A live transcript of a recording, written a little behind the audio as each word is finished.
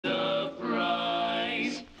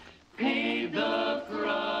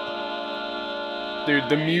Dude,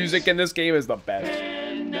 the music in this game is the best.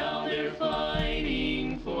 And now they're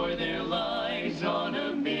fighting for their lives on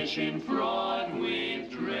a mission fraught with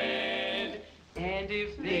dread. And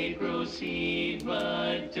if they proceed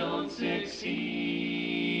but don't succeed,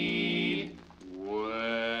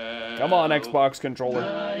 well, Come on, Xbox controller.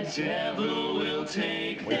 the devil will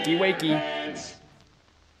take Wakey, wakey. heads.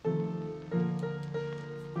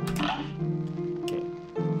 Okay.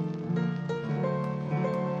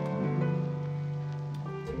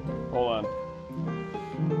 Hold on.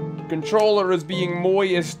 The controller is being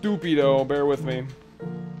muy estupido. Bear with me.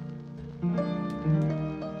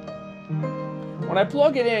 When I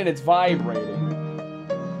plug it in, it's vibrating.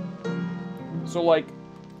 So, like,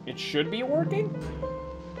 it should be working?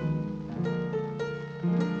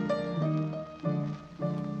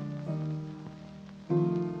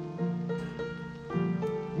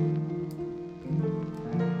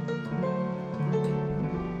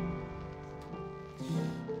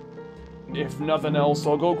 If nothing else,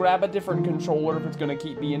 I'll go grab a different controller if it's gonna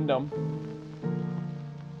keep being dumb.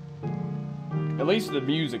 At least the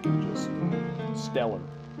music is just stellar.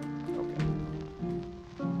 Okay.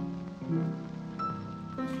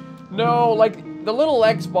 No, like, the little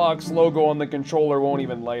Xbox logo on the controller won't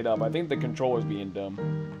even light up. I think the controller's being dumb.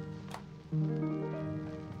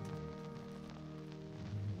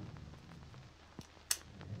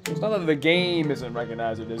 So it's not that the game isn't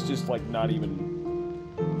recognizing it, it's just, like, not even...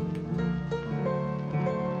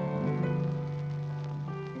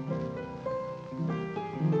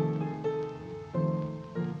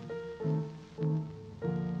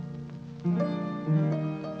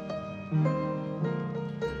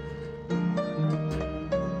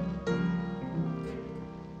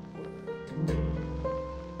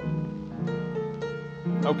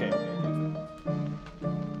 Okay.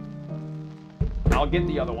 I'll get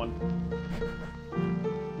the other one.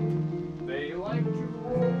 They like to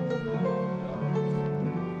roll the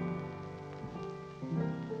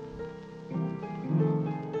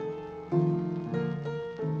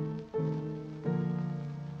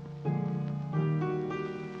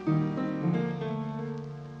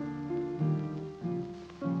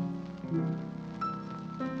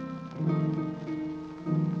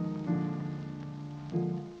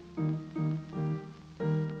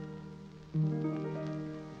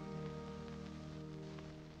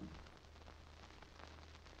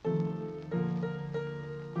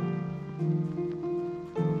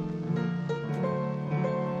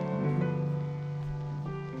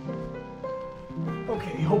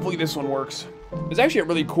Hopefully this one works. It's actually a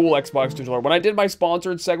really cool Xbox controller. When I did my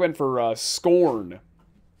sponsored segment for Scorn,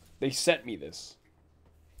 they sent me this.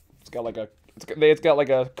 It's got like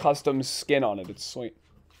a custom skin on it. It's sweet.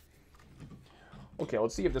 Okay,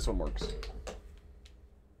 let's see if this one works.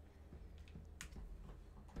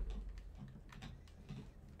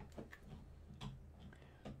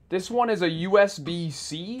 This one is a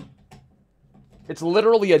USB-C. It's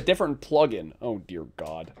literally a different plug-in. Oh dear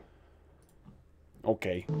God.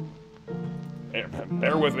 Okay.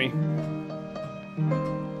 Bear with me.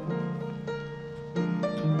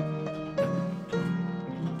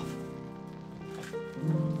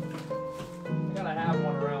 I gotta have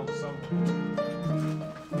one around somewhere.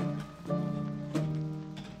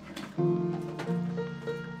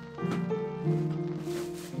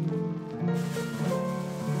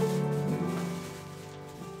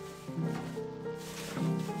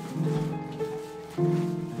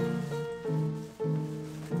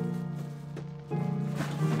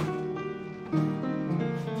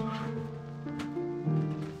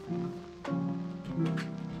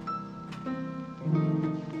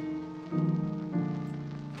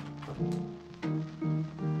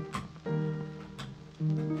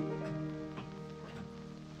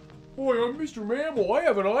 Boy, I'm Mr. Mammal. I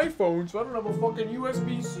have an iPhone, so I don't have a fucking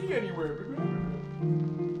USB-C anywhere.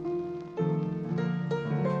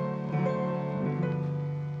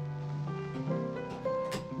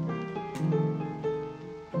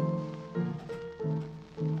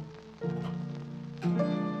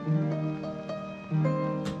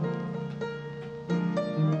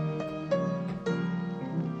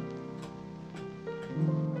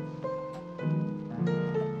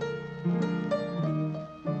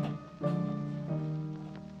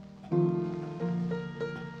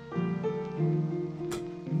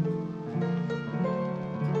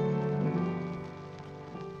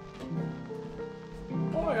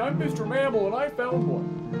 I'm Mr. Mammal, and I found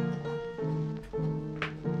one.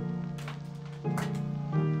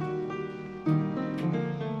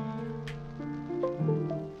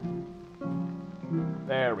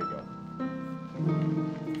 There we go.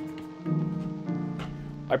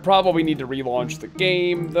 I probably need to relaunch the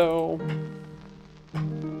game, though.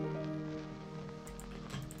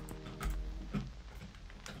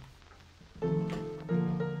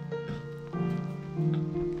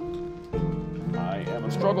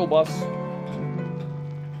 Struggle bus.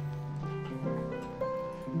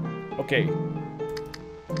 Okay.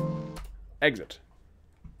 Exit.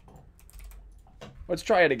 Let's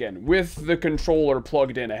try it again, with the controller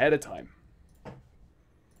plugged in ahead of time.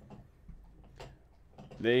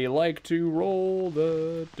 They like to roll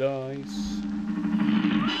the dice.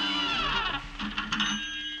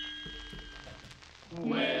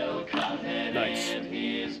 Well, Cuphead Nice. and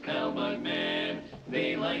his pal Bugman,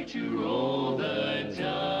 they like to roll the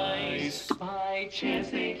dice. By chance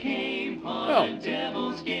they came on a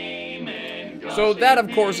devil's game and So that, of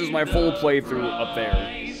course, is my full playthrough up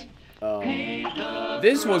there.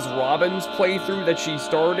 This was Robin's playthrough that she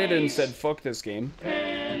started and said, fuck this game.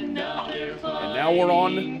 And now we're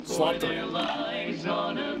on slot 3.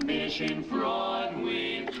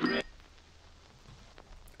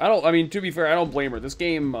 I mean, to be fair, I don't blame her. This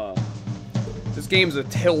game's a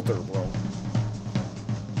tilter, bro.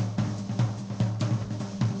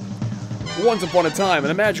 Once upon a time, in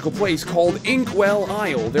a magical place called Inkwell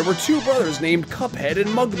Isle, there were 2 brothers named Cuphead and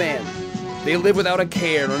Mugman. They lived without a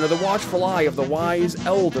care under the watchful eye of the wise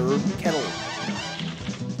elder Kettle.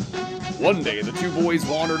 One day, the 2 boys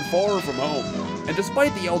wandered far from home, and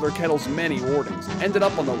despite the elder Kettle's many warnings, ended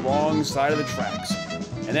up on the wrong side of the tracks,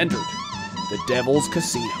 and entered the Devil's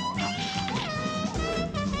Casino.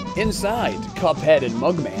 Inside, Cuphead and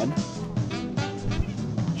Mugman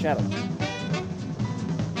Shadow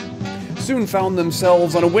soon found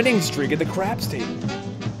themselves on a winning streak at the craps table.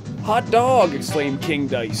 Hot dog! Exclaimed King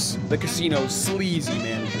Dice, the casino's sleazy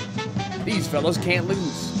manager. These fellas can't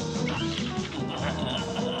lose.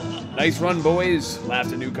 Nice run, boys,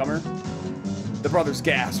 laughed a newcomer. The brothers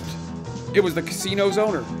gasped. It was the casino's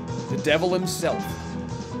owner, the devil himself.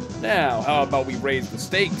 Now, how about we raise the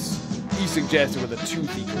stakes? He suggested with a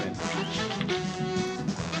toothy grin.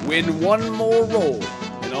 Win one more roll,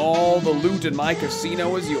 and all the loot in my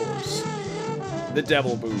casino is yours. The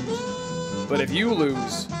devil boos. But if you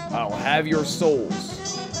lose, I'll have your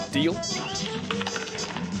souls. Deal?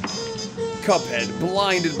 Cuphead,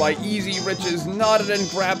 blinded by easy riches, nodded and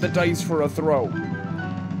grabbed the dice for a throw.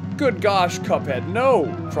 Good gosh, Cuphead, no!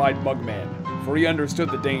 Cried Mugman, for he understood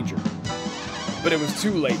the danger. But it was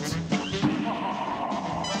too late.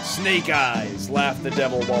 Snake eyes, laughed the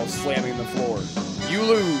devil while slamming the floor. You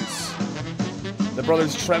lose. The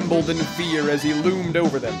brothers trembled in fear as he loomed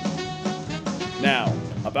over them. Now,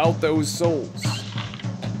 about those souls.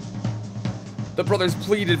 The brothers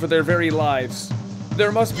pleaded for their very lives.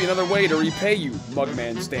 There must be another way to repay you,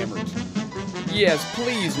 Mugman stammered. Yes,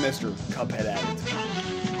 please, mister, Cuphead added.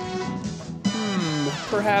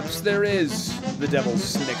 Perhaps there is, the devil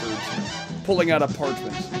snickered, pulling out a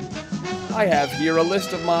parchment. I have here a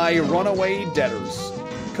list of my runaway debtors.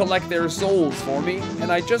 Collect their souls for me,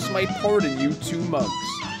 and I just might pardon you 2 mugs.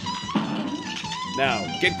 Now,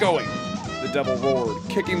 get going, the devil roared,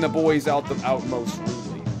 kicking the boys out the outmost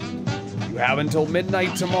rudely. You have until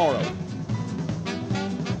midnight tomorrow.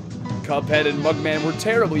 Cuphead and Mugman were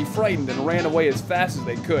terribly frightened and ran away as fast as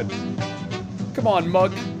they could. Come on,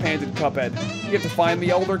 Mug, panted Cuphead. You have to find the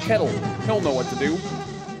Elder Kettle. He'll know what to do.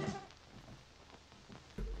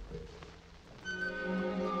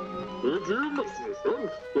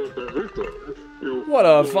 What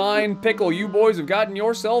a fine pickle you boys have gotten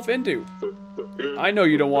yourself into. I know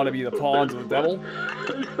you don't want to be the pawns of the devil,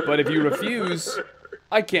 but if you refuse,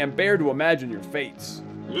 I can't bear to imagine your fates.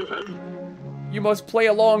 You must play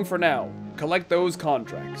along for now. Collect those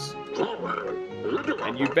contracts.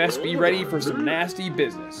 And you'd best be ready for some nasty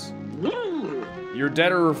business. Your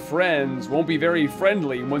debtor friends won't be very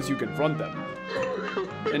friendly once you confront them.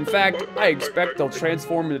 In fact, I expect they'll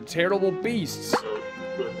transform into terrible beasts.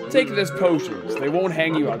 Take this potions. They won't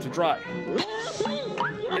hang you out to dry.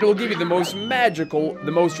 It will give you the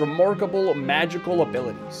most remarkable magical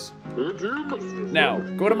abilities. Now,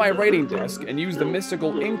 go to my writing desk and use the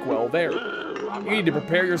mystical inkwell there. You need to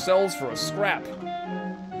prepare yourselves for a scrap.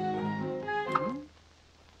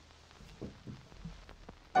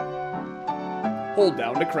 Hold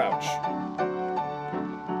down to crouch.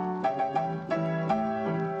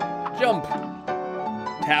 Jump.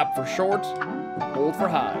 Tap for short, hold for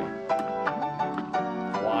high.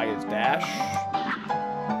 Y is dash.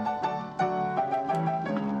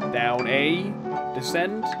 Down A,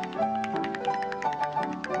 descend.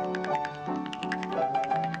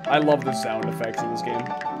 I love the sound effects in this game.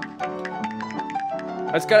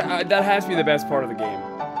 That has to be the best part of the game.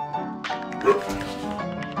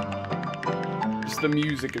 Just the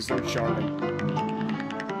music is so charming.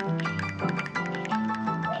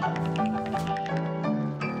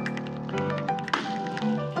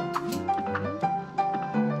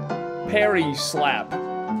 Parry slap.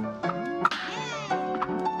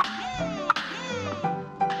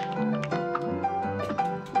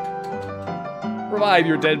 Revive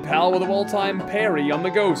your dead pal with a well-timed parry on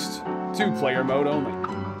the ghost. 2-player mode only.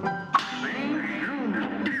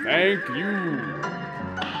 Thank you.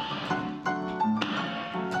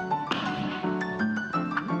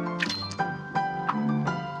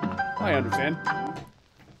 I understand.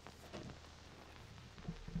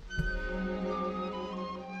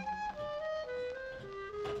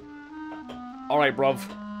 Alright, bruv.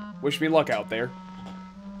 Wish me luck out there.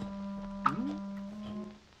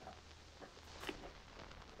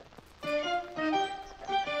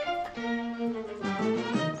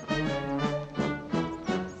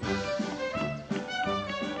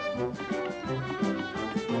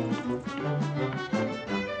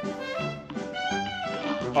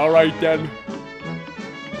 Alright then.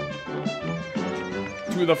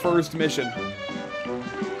 To the first mission.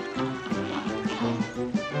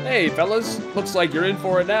 Hey, fellas. Looks like you're in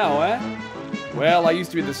for it now, eh? Well, I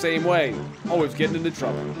used to be the same way. Always getting into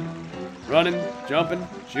trouble. Running, jumping,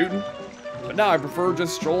 shooting. But now I prefer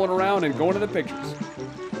just strolling around and going to the pictures.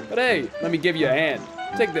 But hey, let me give you a hand.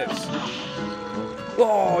 Take this.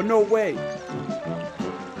 Oh, no way.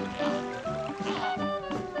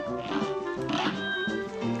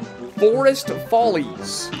 Forest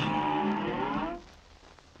Follies.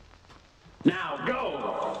 Now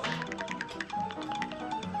go!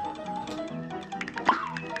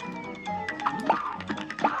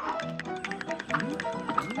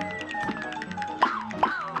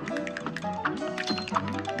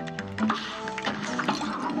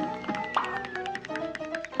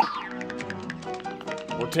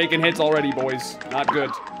 We're taking hits already, boys. Not good.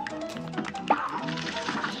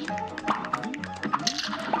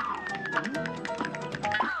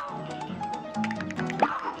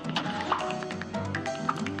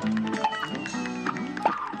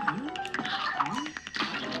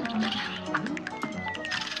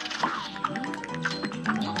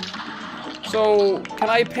 So, can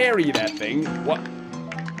I parry that thing? What?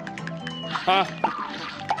 Huh?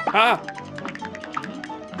 Huh?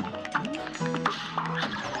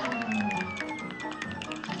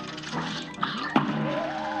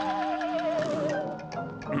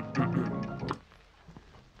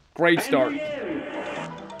 Great start.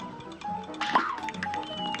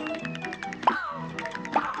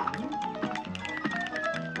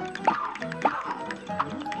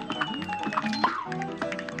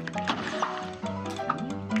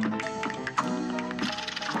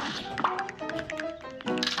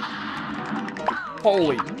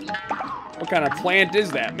 Holy. What kind of plant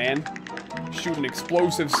is that, man? Shooting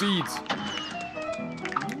explosive seeds.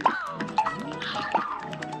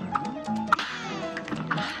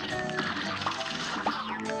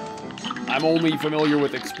 I'm only familiar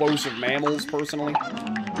with explosive mammals, personally.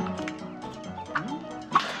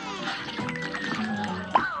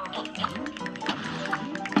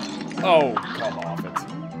 Oh, come off it.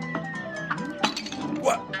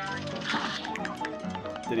 What?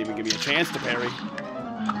 Didn't even give me a chance to parry.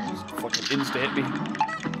 Just fucking insta-hit me.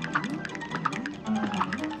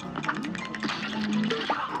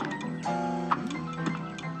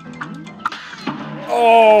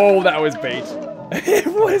 Oh, that was bait. It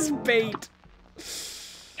was bait.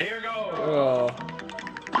 Here goes. Oh.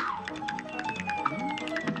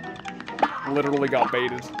 Literally got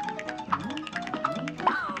baited.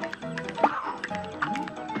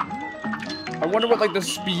 I wonder what like the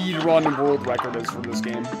speed run world record is for this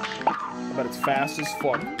game. I bet it's fast as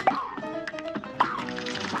fuck.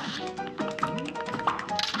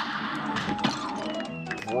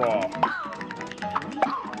 Bruh.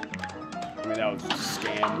 I mean, that was just a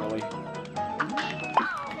scam, really.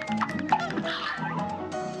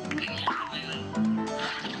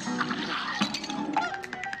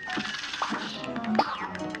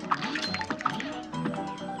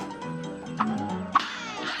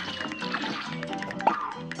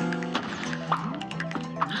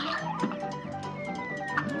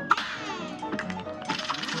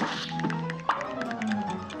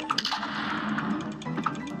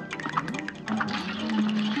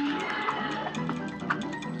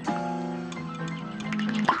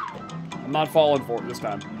 I'm not falling for it this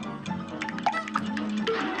time.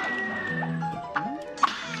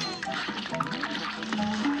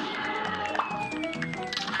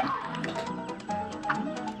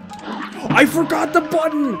 I forgot the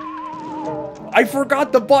button! I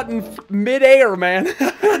forgot the button mid-air, man.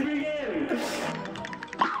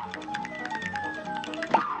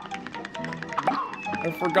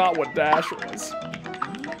 I forgot what dash was.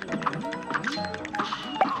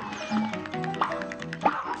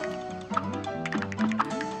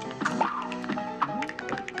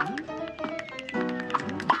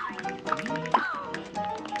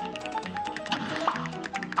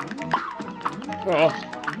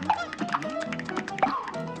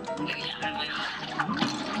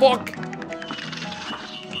 Fuck!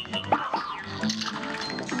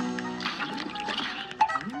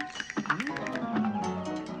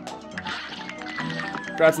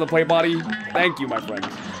 Congrats on the plate, body. Thank you, my friend.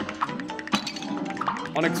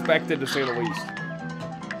 Unexpected, to say the least.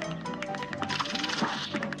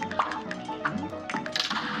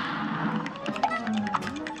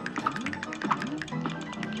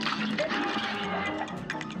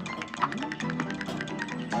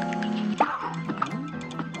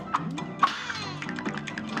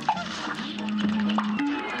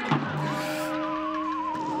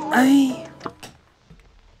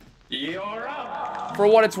 You're up. For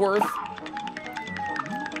what it's worth,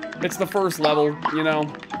 it's the first level, you know.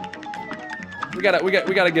 We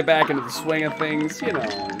gotta get back into the swing of things, you know.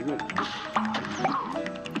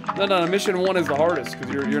 No, mission 1 is the hardest because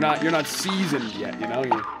you're not seasoned yet, you know.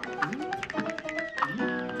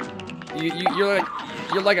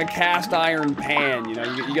 You're like a cast iron pan, you know.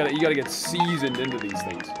 You gotta get seasoned into these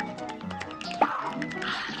things.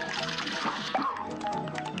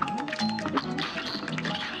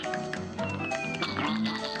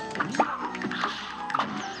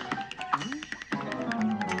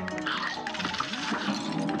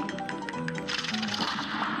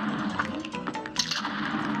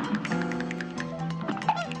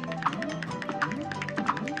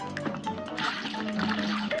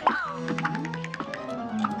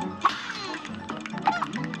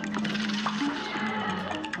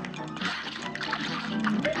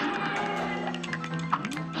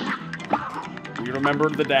 You remember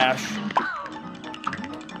the dash.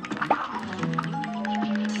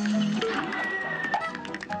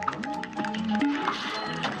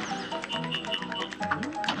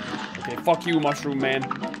 Okay, fuck you, Mushroom Man.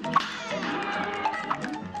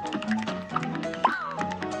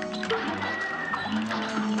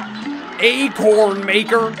 Acorn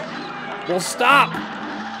Maker! Well, stop!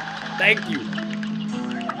 Thank you.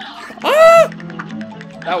 Ah!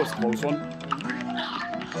 That was a close one.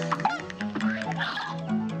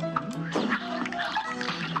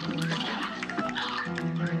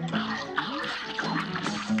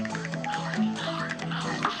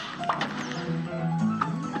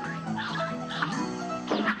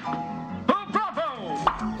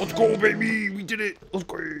 Let's go, baby! We did it! Let's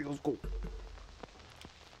go! Let's go!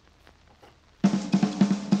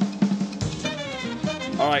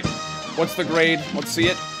 Alright. What's the grade? Let's see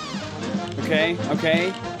it. Okay,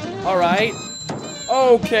 okay. Alright.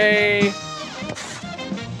 Okay.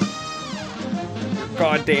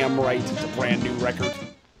 Goddamn right. It's a brand new record.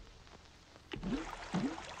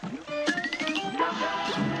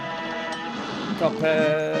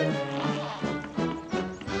 Cuphead.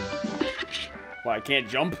 Why, I can't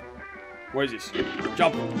jump? Where is this?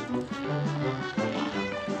 Jump.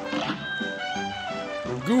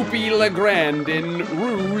 Goopy Legrand in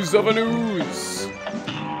Ruse of an Ooze.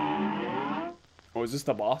 Oh, is this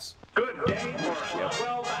the boss? Good day for a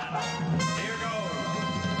well battle. Here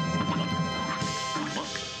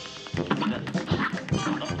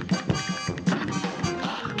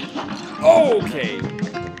goes. Okay.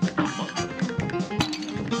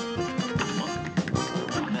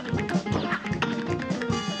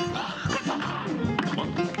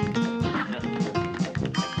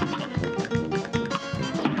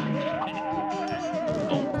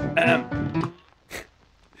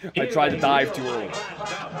 I tried to dive too early.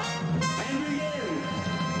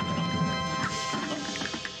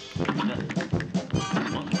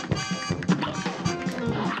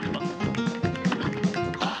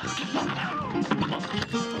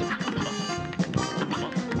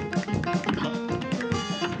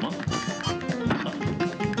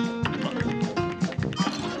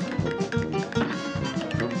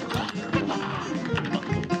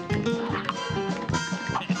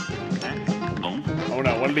 Oh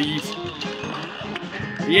no, what did he eat?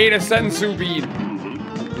 He ate a sensu bean.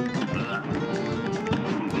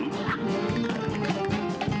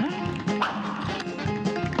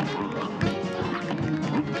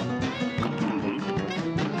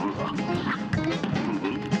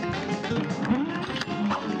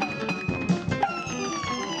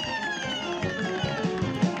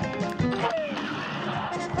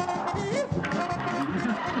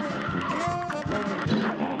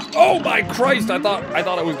 Oh my Christ! I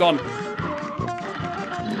thought it was done.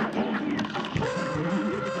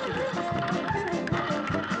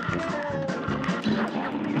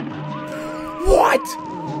 What?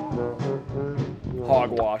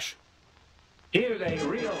 Hogwash. Here's a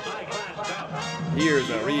real high-class bout. Here's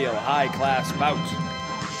a real high-class bout.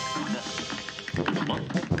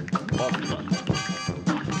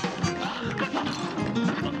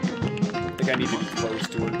 think I need to be close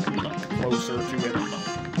to it. Closer to it.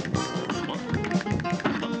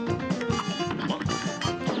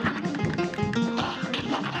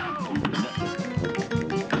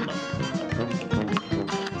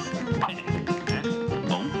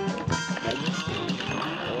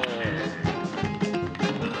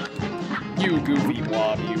 You goofy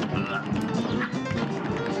blob, you.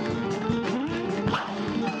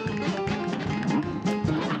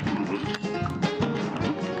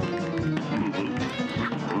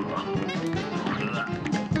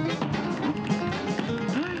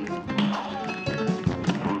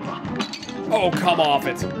 Oh, come off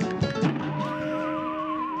it.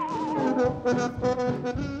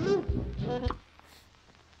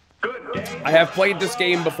 I have played this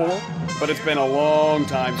game before, but it's been a long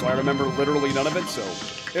time, so I remember literally none of it, so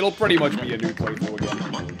it'll pretty much be a new playthrough again.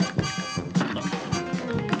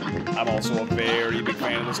 I'm also a very big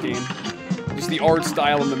fan of this game. Just the art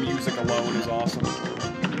style and the music alone is awesome.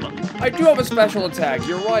 I do have a special attack,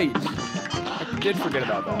 you're right. I did forget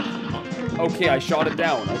about that. Okay, I shot it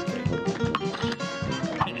down, okay.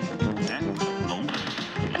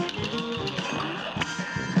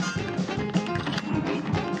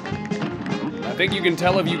 I think you can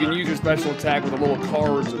tell if you can use your special attack with the little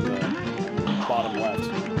cards in the bottom left.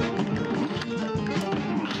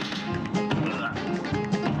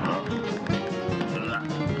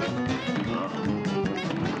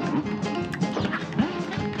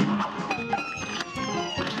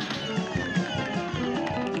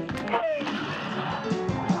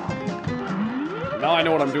 Now I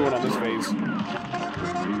know what I'm doing on this phase.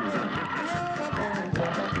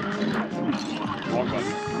 Wrong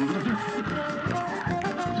button.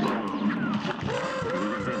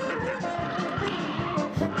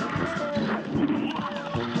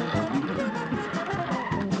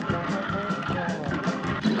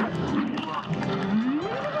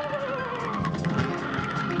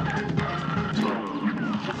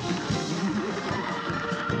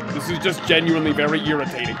 This is just genuinely very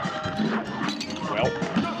irritating. Well,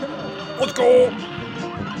 let's go!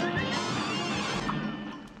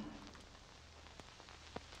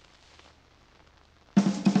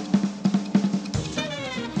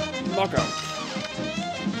 Knockout.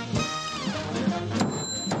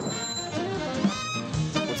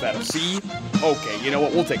 What's that, a C? Okay, you know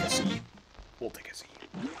what, we'll take a C. We'll take a C.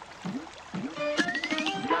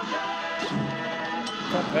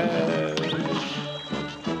 Cuphead.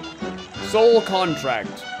 Soul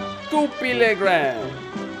Contract. Coupilegram.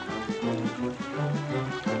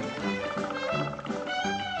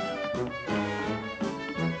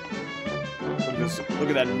 Look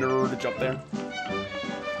at that nerdage up there.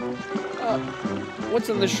 What's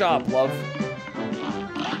in the shop, love?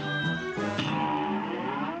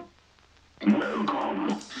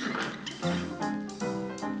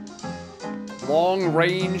 Long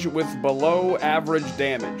range with below average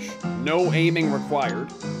damage. No aiming required.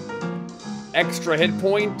 Extra hit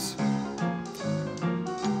point.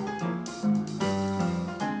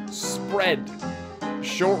 Spread.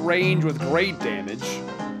 Short range with great damage.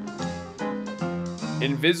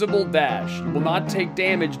 Invisible dash. You will not take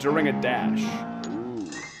damage during a dash. Ooh.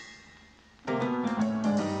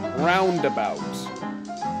 Roundabout.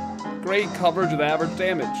 Great coverage with average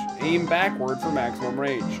damage. Aim backward for maximum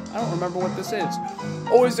range. I don't remember what this is.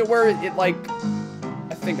 Oh, is it where it like...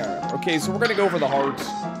 I think I remember. Okay, so we're gonna go for the hearts.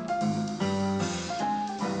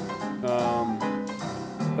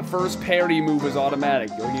 The first parry move is automatic.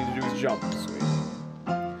 All you need to do is jump. Sweet.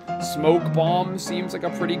 Smoke bomb seems like a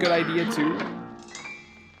pretty good idea too.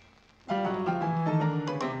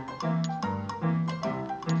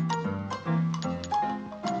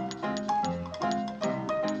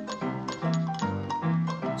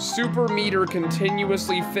 Super meter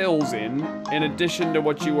continuously fills in addition to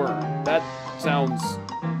what you earn. That sounds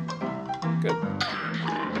good.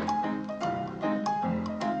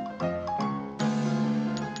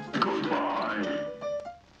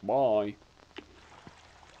 Bye.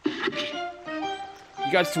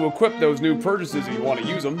 You got to equip those new purchases if you want to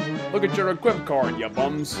use them. Look at your equip card, you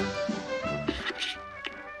bums.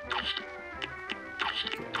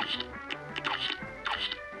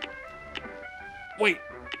 Wait,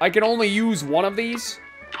 I can only use one of these?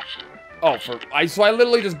 Oh, so I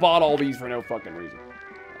literally just bought all these for no fucking reason.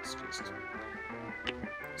 That's just...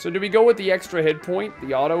 So do we go with the extra hit point, the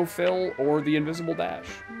autofill, or the invisible dash?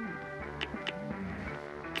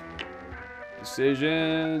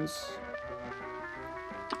 Decisions.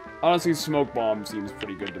 Honestly, smoke bomb seems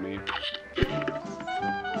pretty good to me.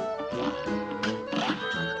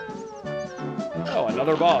 Oh,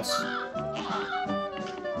 another boss.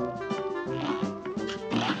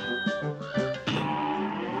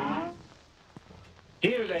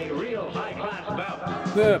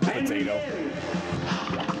 The potato.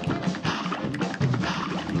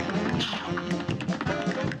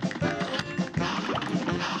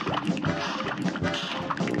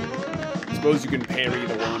 Suppose you can parry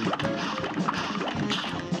the worm.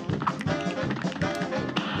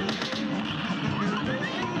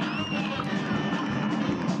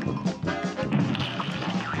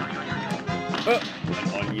 An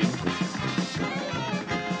onion.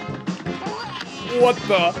 What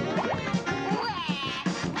the?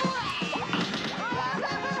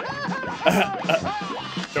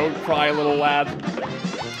 Don't cry, little lad.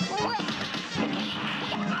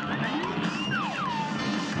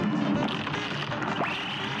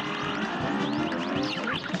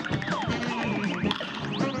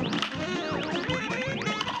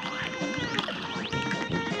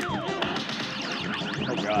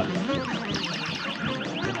 Oh, God.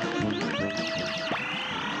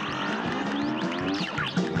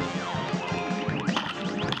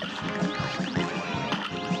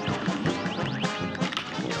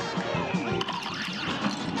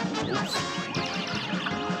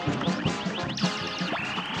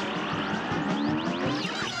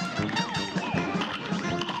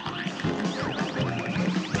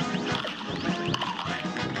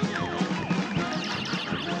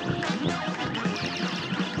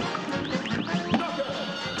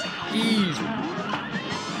 Easy.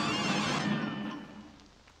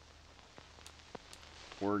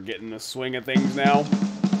 We're getting the swing of things now.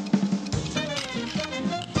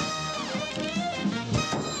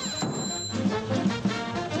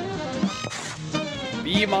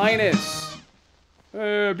 B minus.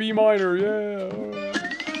 B minor, yeah.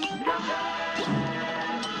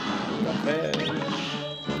 Cuphead.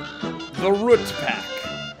 The Root Pack.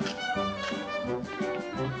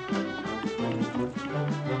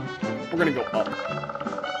 We're gonna go up.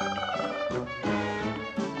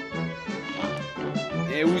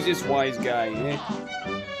 Yeah, who's this wise guy? Eh?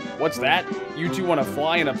 What's that? You two want to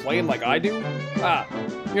fly in a plane like I do? Ah,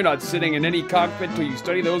 you're not sitting in any cockpit till you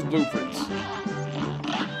study those blueprints.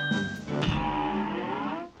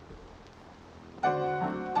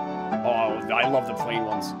 Oh, I love the plain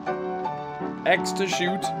ones. X to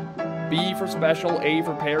shoot, B for special, A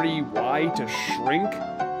for parry, Y to shrink.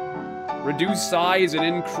 Reduce size and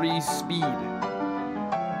increase speed.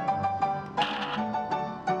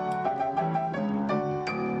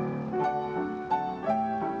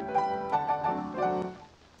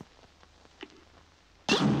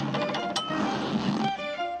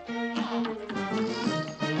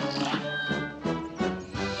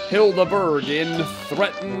 Hildeberg in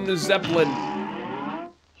Threaten Zeppelin.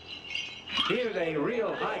 Here's a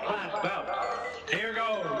real high-class bout. Here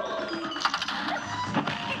goes.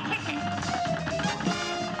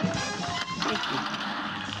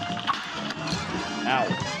 Ow.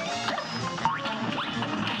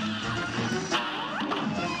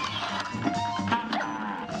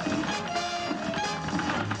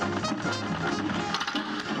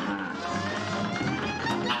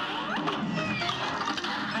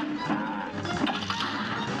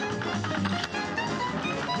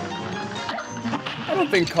 I don't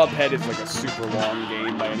think Cuphead is like a super long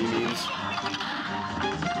game by any means.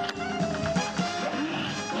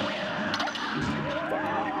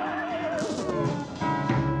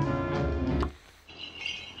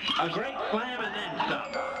 A great slam and then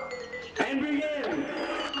stop. And begin.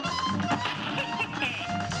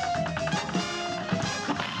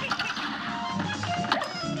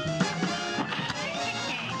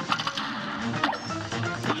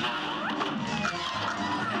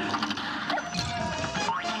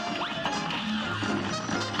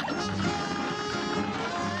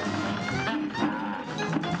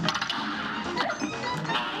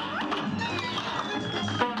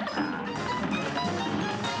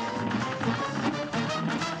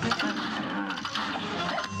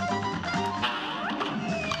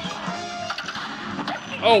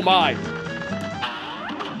 Oh my!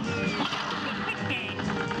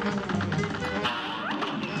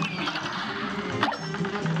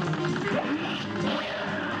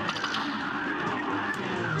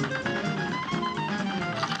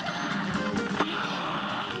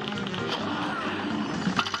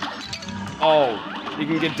 Oh, you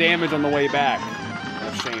can get damage on the way back.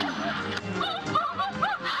 What a shame.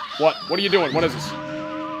 What? What are you doing? What is this?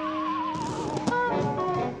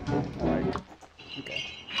 Alright. Okay.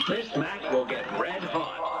 This match will get red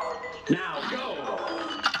hot. Now go.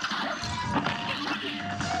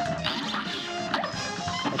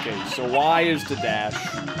 Okay, so Y is to dash.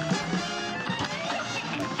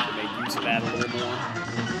 To make use of that a little more.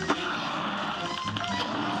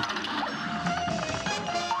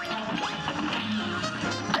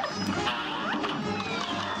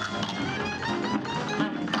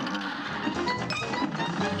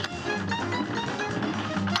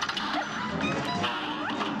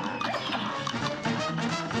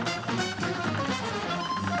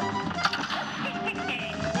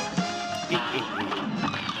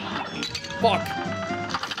 Fuck.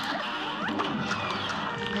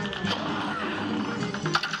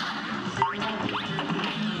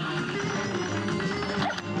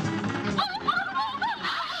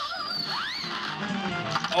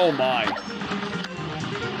 Oh my.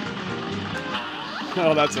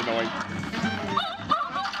 Oh, that's annoying.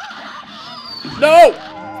 No!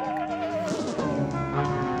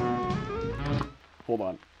 Hold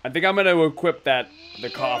on. I think I'm gonna equip the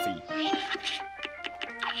coffee.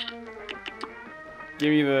 Give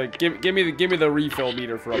me the refill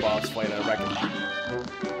meter for a boss fight, I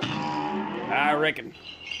reckon.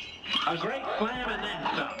 A great slam and then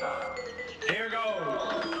some. Here goes.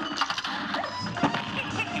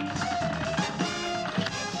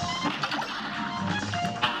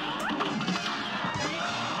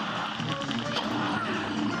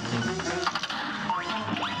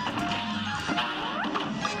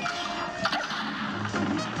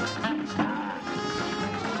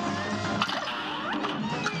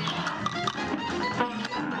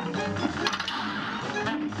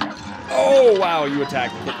 Oh, wow, you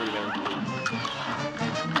attacked quickly there.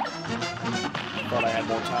 Thought I had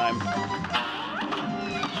more time.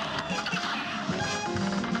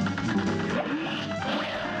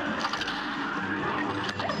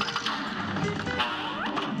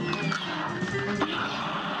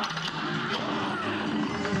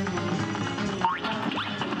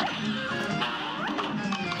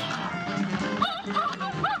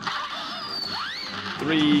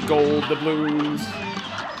 Three gold doubloons.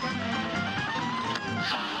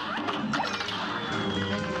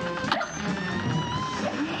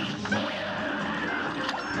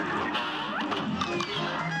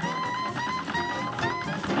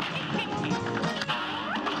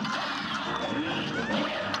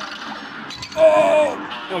 Oh!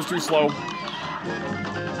 That was too slow.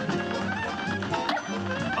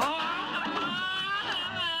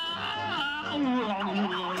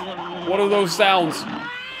 What are those sounds?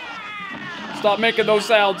 Stop making those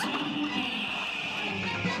sounds.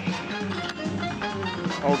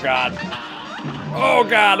 Oh god. Oh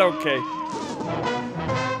god, okay.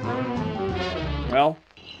 Well,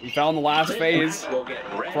 we found the last phase.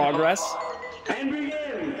 Progress. And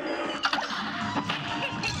begin.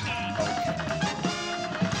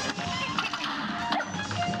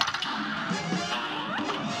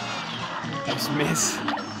 Nice miss.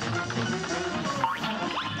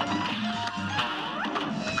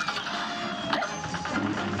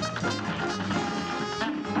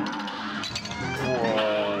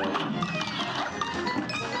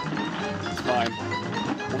 It's fine.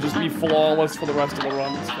 We'll just be flawless for the rest of the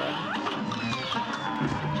run. It's fine.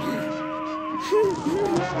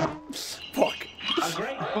 Fuck. A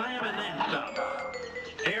great slam and then some.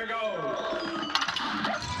 Here goes.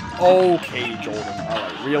 Okay, Jordan.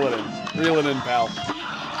 Alright, reel it in. Reel it in, pal.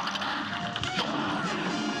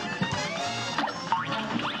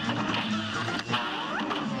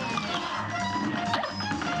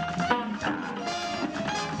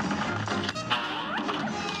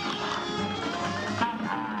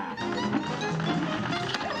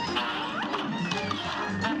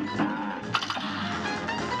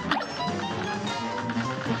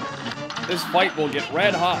 This fight will get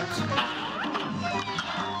red hot.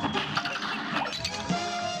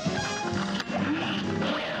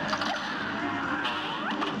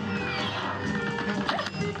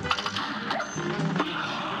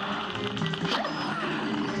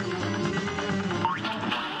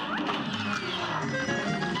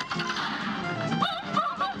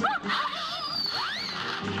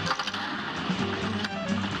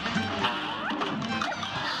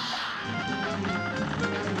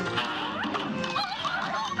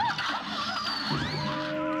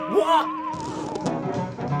 What?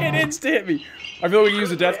 It insta-hit me. I feel like we can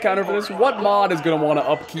use a death counter for this. What mod is going to want to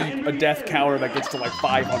upkeep a death counter that gets to like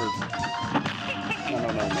 500?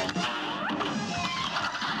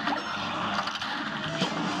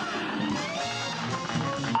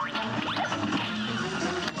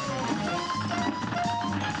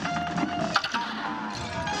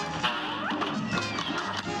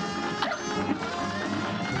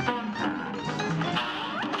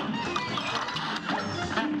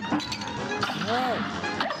 No.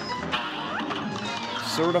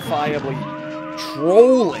 Certifiably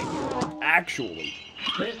trolling, actually.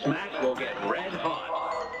 This match will get red hot.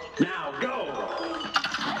 Now go!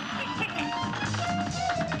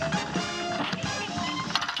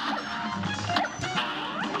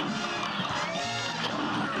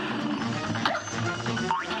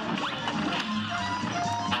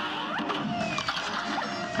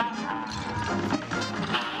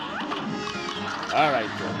 All right,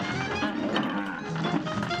 Joel.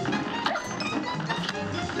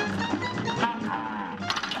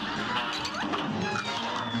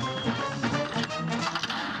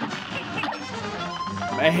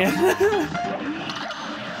 man.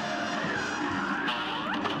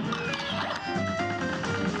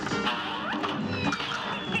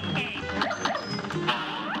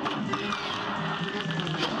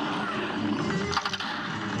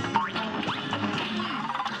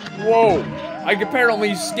 Whoa! I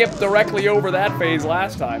apparently skipped directly over that phase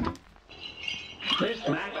last time. This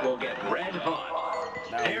match will get red hot.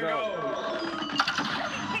 Now Here go. goes.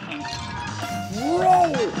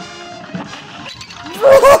 Bro!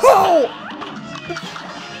 Bro!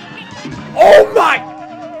 Oh my!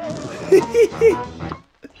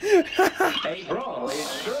 A brawl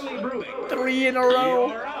is surely brewing. 3 in a row.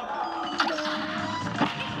 You're up.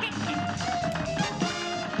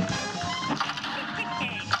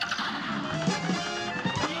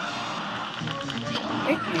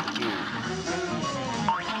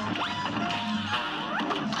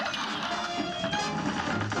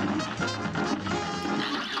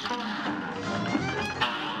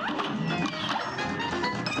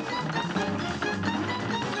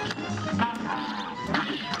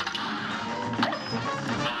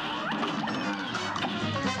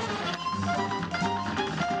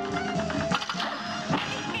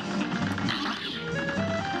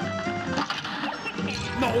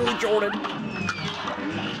 No, Jordan.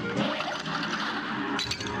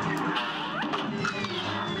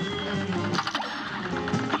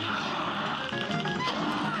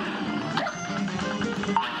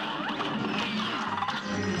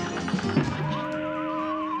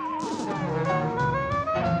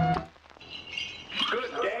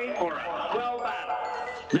 Good day for a swell battle.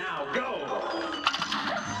 Now go.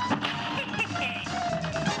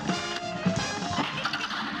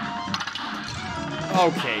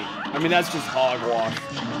 Okay. I mean, that's just hogwash.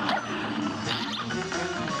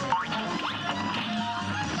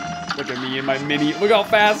 Look at me and my mini. Look how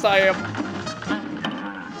fast I am.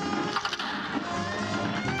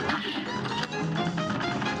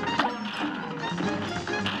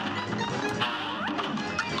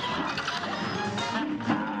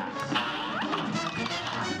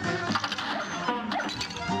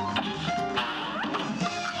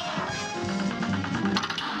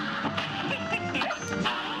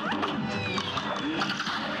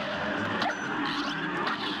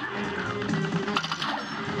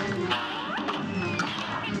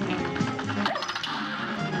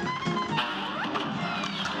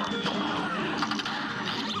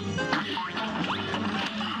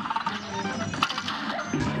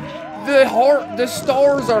 The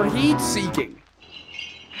stars are heat-seeking.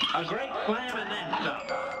 A great slam and then some.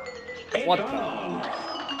 It's What on.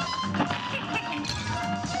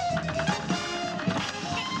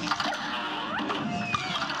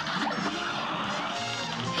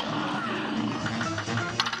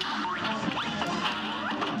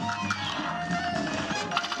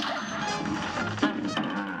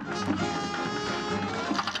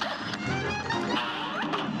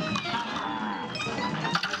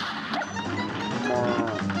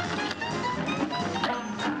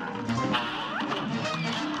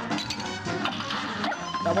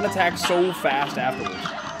 That one attacks so fast afterwards.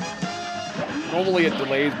 Normally it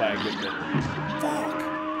delays by a good bit. Fuck!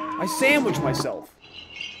 I sandwiched myself.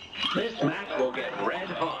 This match will get red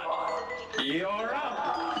hot. You're up.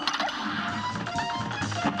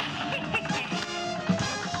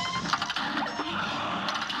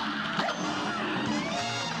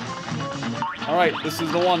 Alright, this is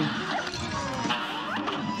the one.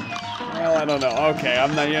 Well, I don't know. Okay,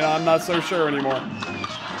 I'm not so sure anymore.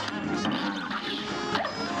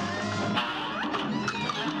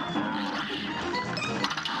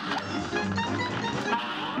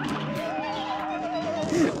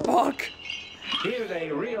 Fuck. Here's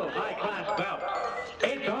a real high-class bout.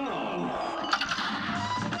 It's on.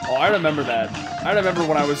 Oh, I remember that. I remember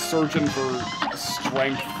when I was searching for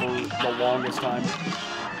strength for the longest time.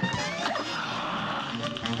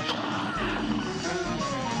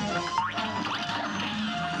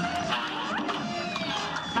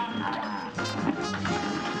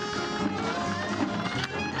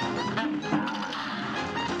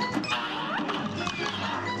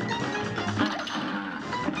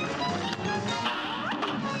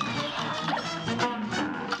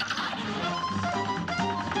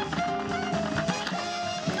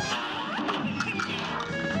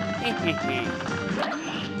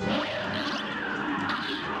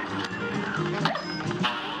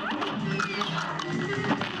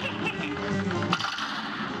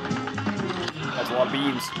 That's a lot of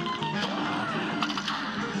beans.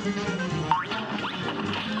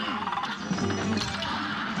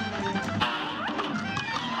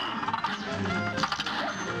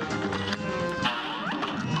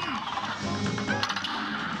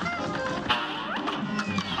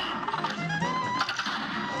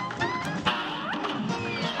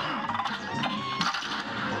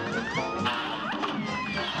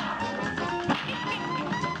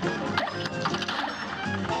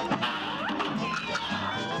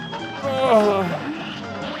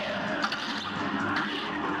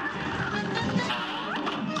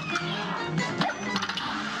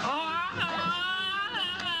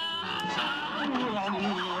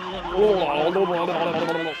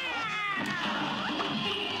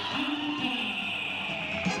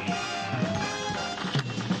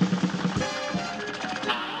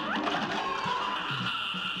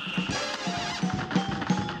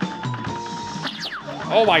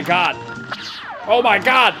 Oh my god. Oh my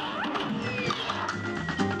god.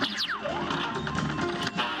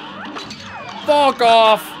 Fuck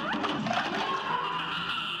off.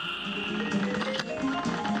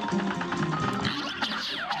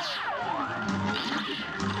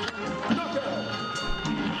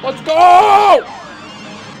 Let's go!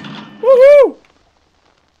 Woohoo!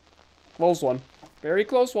 Close one. Very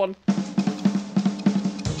close one.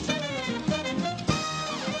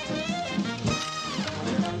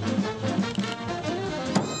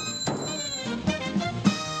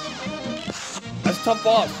 That's a tough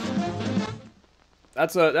boss.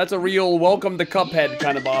 That's a real welcome to Cuphead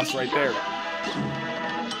kind of boss right there.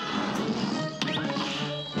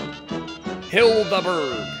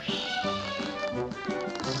 Hildeberg.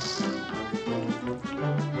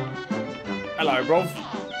 Hello, bruv.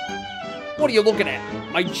 What are you looking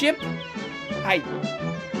at? My chip? Hey.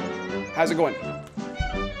 How's it going?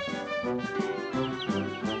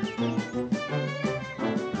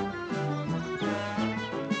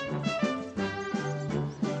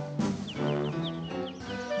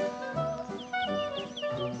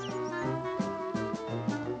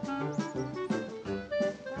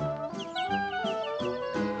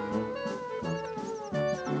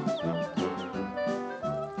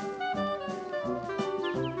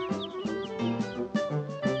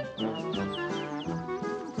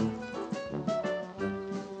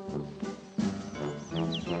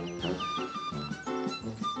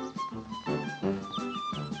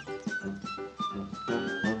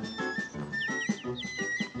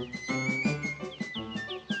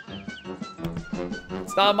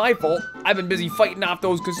 It's not my fault. I've been busy fighting off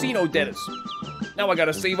those casino debtors. Now I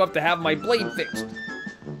gotta save up to have my blade fixed.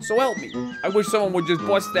 So help me. I wish someone would just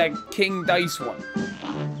bust that king dice one.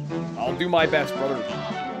 I'll do my best, brother.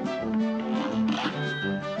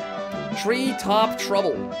 Treetop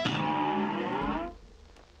Trouble.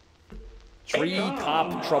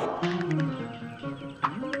 Treetop Trouble.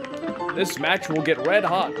 This match will get red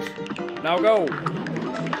hot. Now go.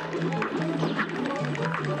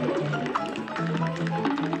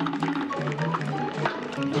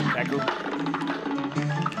 Woodpecker.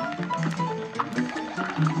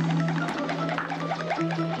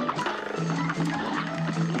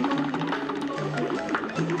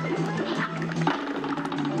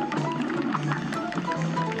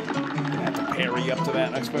 Have to parry up to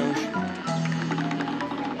that, I suppose.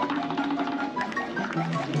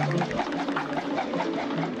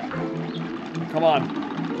 Come on.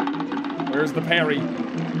 Where's the parry?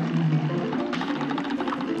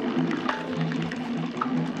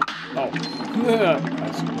 Oh.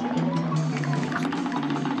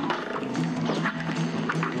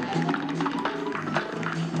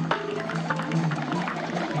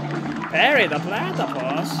 Parry the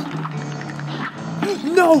platypus.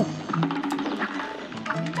 No!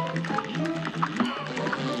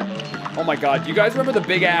 Oh my god, you guys remember the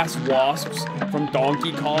big ass wasps from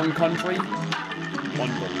Donkey Kong Country?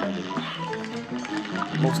 Unbelievable.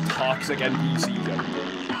 Most toxic NPCs ever.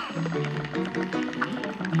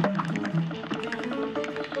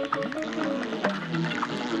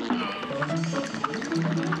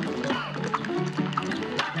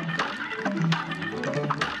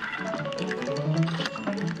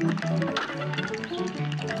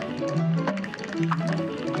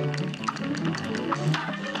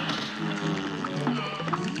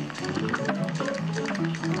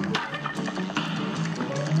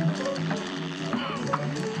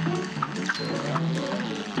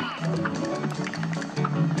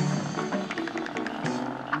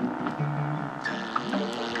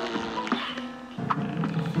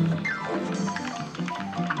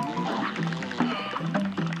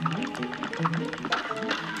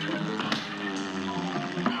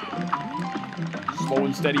 Slow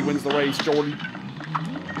and steady wins the race, Jordan.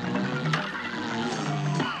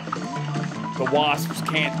 The wasps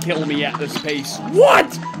can't kill me at this pace.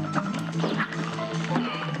 What?!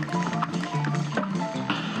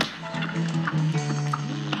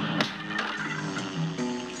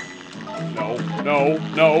 No, no,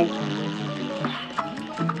 no.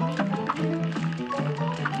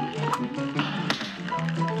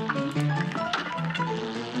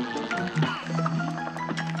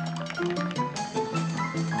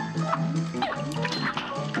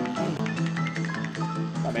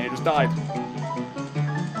 My man just died.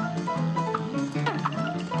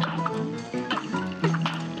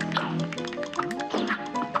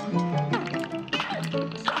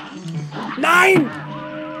 9!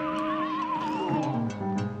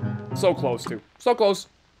 So close, too. So close.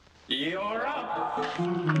 You're up.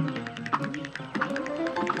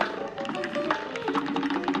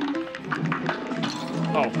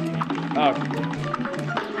 Oh.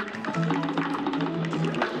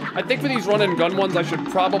 I think for these run and gun ones, I should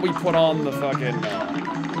probably put on the fucking,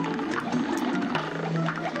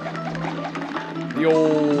 the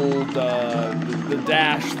old, the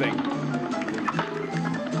dash thing.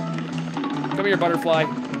 Come here, butterfly.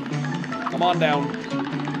 Come on down.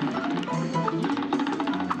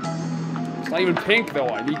 It's not even pink, though.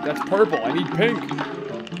 That's purple. I need pink.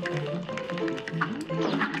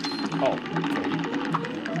 Oh.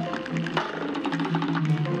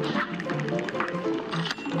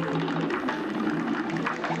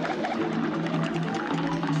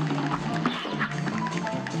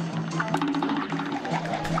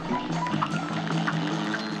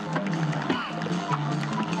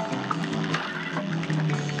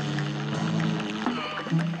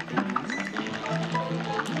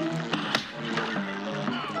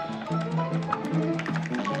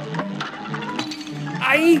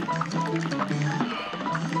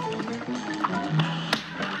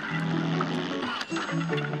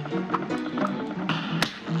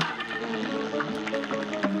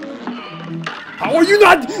 How are you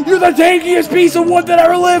not? You're the tankiest piece of wood that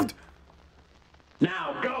ever lived!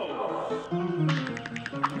 Now go.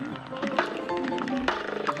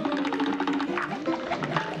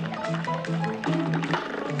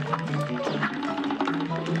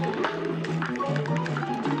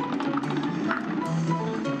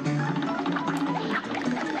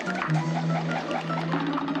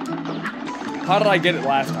 How did I get it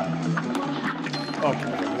last time?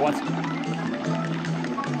 Okay, what?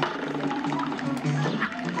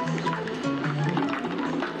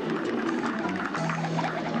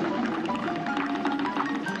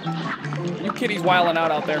 You kitties wilding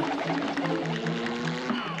out there.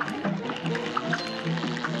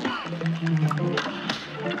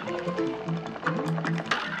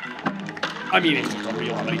 I mean, it's just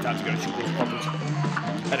unreal how many times you gotta shoot those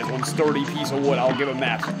fuckers. That is one sturdy piece of wood, I'll give him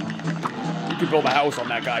that. You could build a house on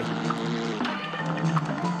that guy.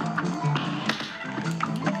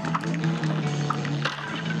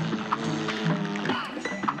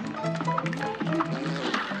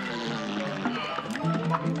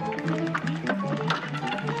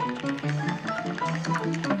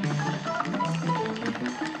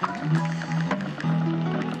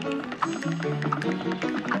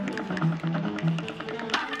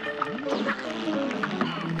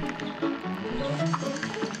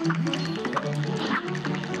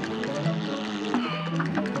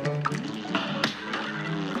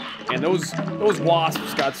 And those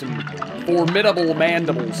wasps got some formidable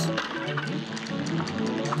mandibles.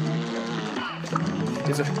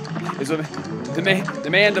 The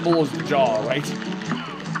mandible is the jaw, right?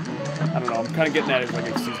 I don't know. I'm kind of getting at it like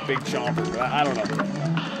it's these big chompers. I don't know.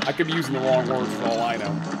 I could be using the wrong words for all I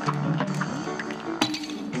know.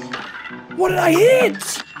 What did I hit?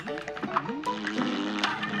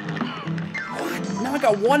 What? Now I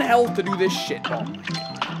got 1 health to do this shit. Oh my God.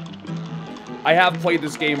 I have played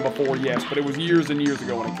this game before, yes, but it was years and years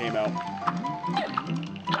ago when it came out.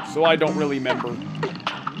 So I don't really remember.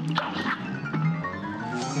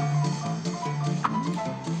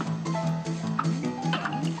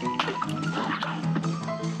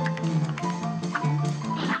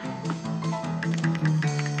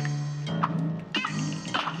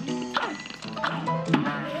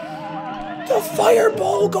 The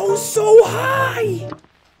fireball goes so high!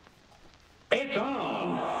 It's on.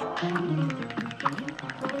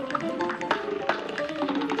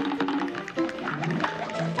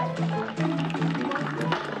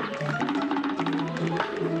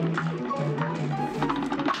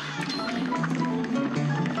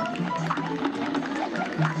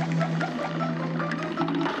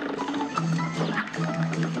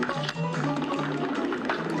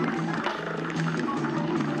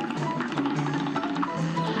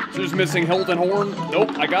 Just missing hilt and horn.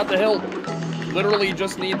 Nope, I got the hilt. Literally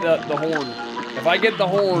just need the horn. If I get the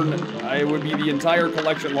horn, I would be the entire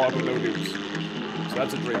collection log with no dues. So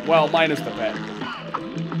that's a dream. Well, minus the pet.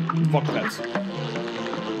 Fuck pets.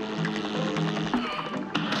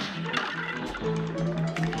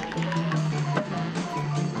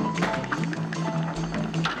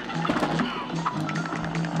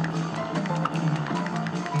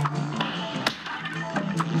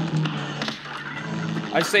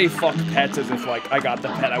 I say fuck pets as if, like, I got the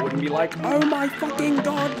pet. I wouldn't be like, oh my fucking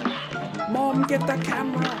God, Mom, get the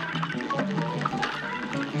camera.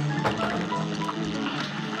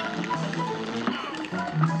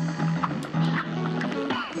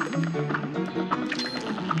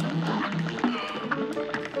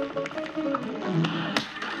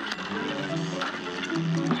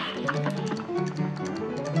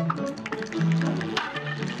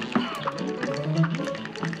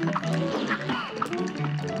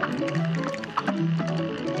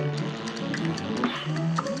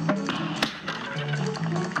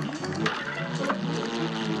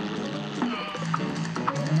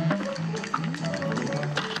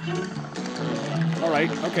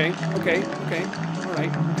 Alright, okay, okay, okay.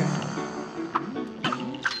 Alright, okay.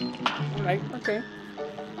 Alright, okay.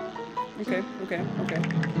 Okay, okay, okay.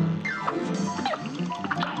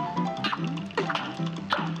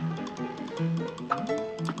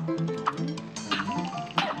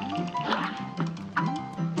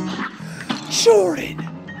 Jordan!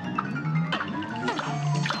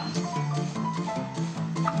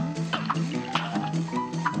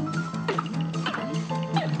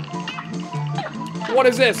 What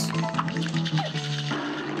is this?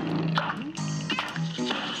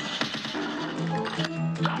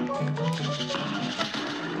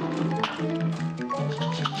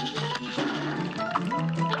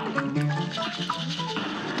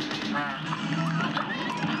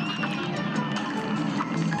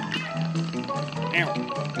 Ow.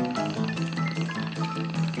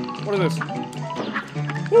 What is this?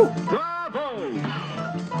 Woo. Bravo!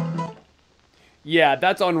 Yeah,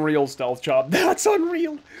 that's unreal, Stealth Chop. That's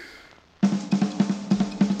unreal.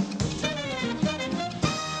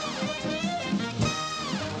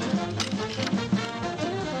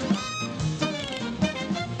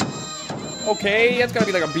 Okay, it's gotta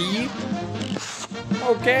be like a B.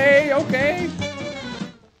 Okay, okay.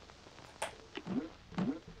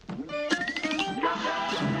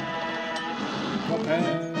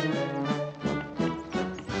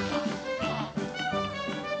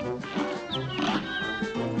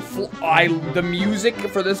 The music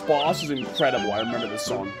for this boss is incredible. I remember this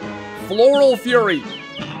song. Floral Fury.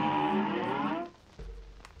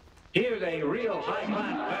 Here's a real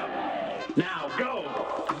high-class belt. Now go!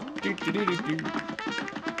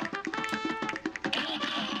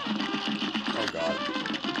 Oh god.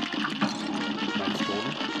 Nice,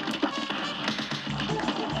 Jordan.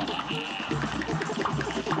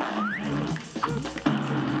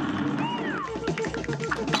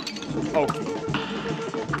 Okay.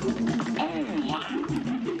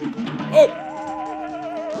 Oh!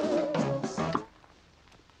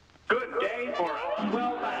 Good day for us.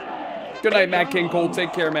 Well done. Good night, Matt King Cole.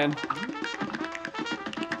 Take care, man.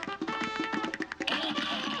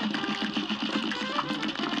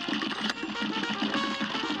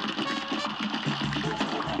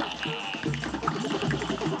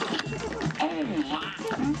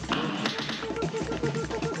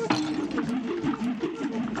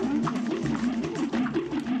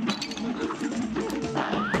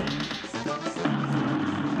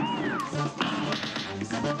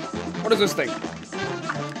 What is this thing?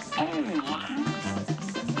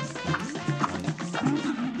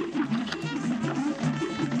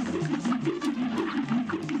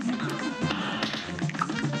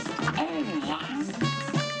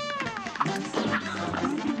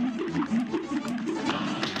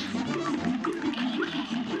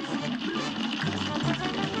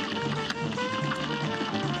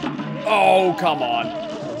 Oh, come on.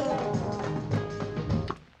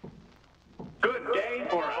 Good day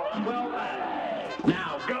for us. Well done.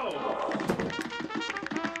 Now go!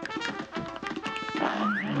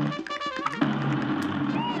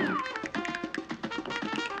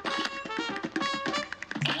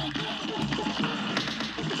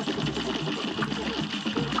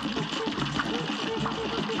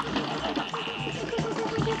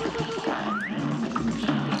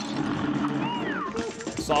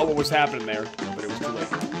 Saw what was happening there, but it was too late.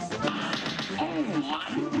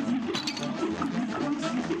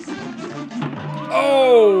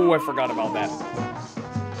 Oh, I forgot about that.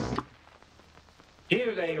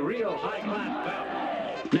 Here's a real high-class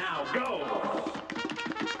belt. Now go!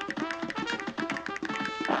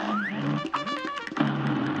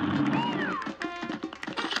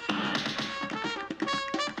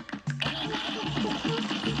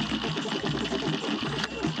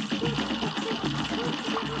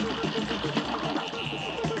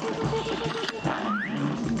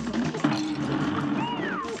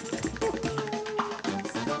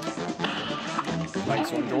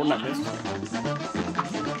 Nice one, Jordan. I missed.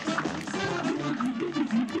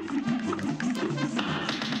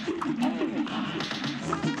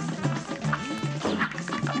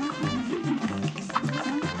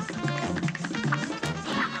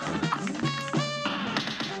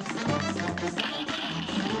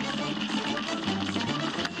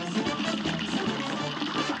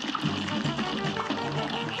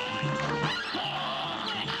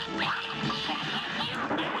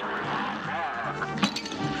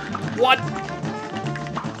 What?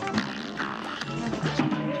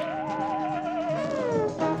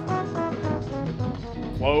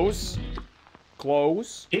 Close.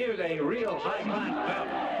 Close. Here's a real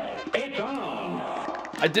high-class belt. It's on!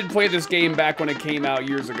 I did play this game back when it came out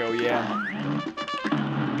years ago, yeah.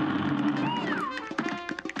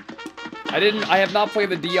 I have not played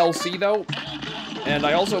the DLC though, and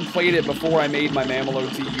I also played it before I made my Mammal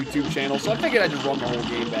OT YouTube channel, so I figured I'd just run the whole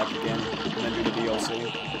game back again and then do the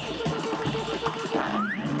DLC.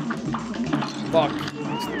 Fuck.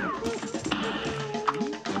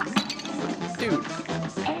 Dude.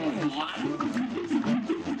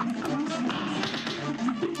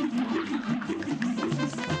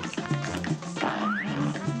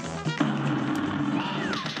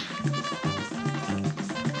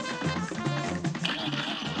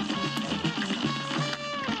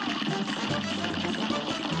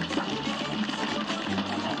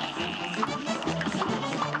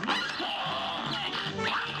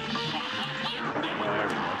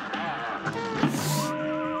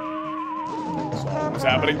 It's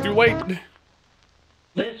happening too late.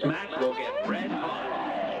 This match will get red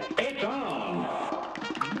hot. It's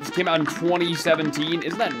on. This came out in 2017.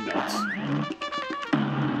 Isn't that nuts?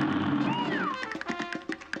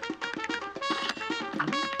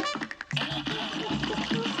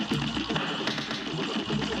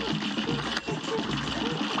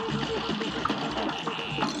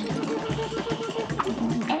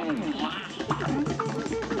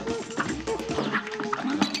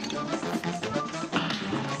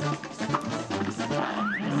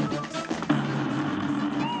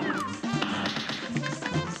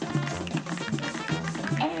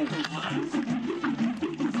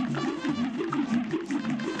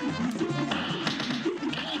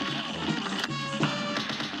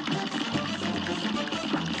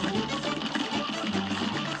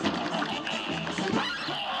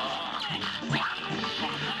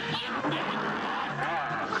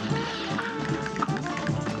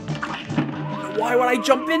 Why would I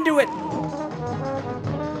jump into it?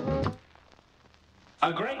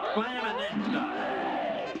 A great slam and then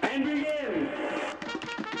stop. And begin.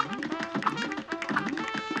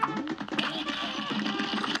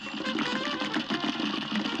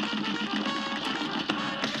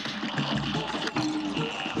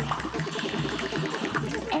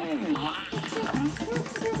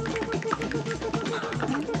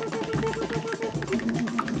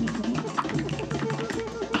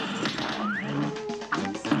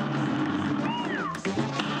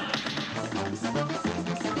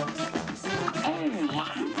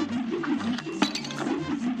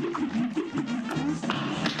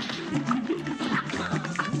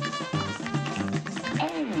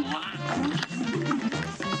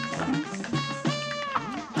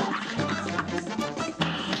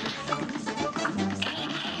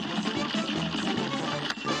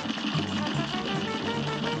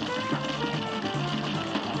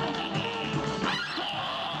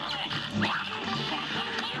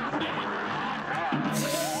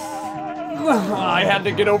 I had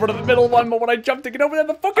to get over to the middle one, but when I jumped to get over there,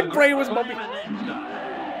 the fucking brain was bumping.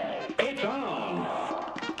 It's on.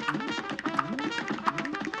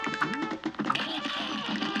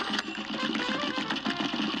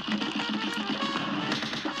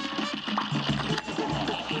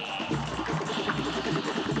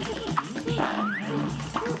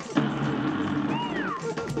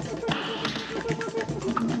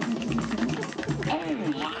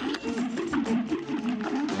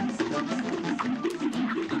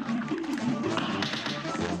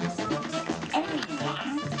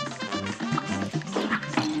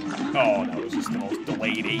 Oh, that was just the most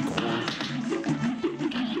delayed acorn.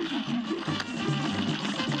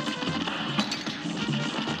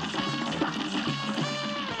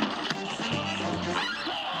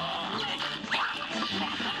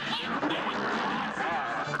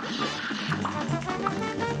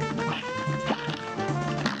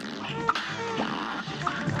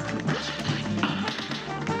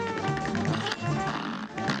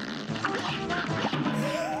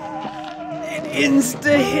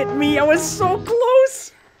 Insta-hit me, I was so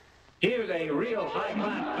close! Here's a real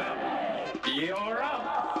high-class belt. You're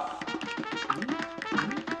up.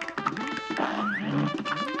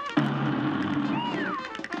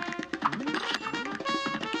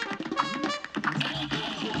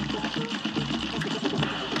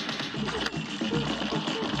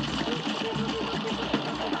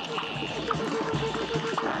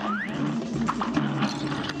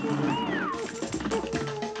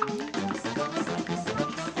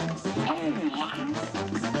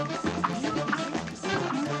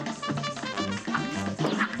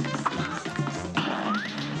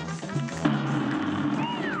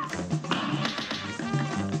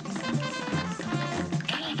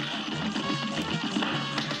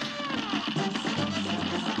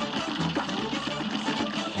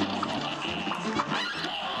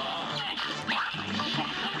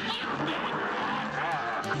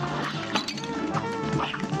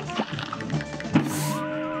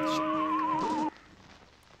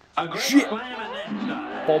 A great Shit. slam and then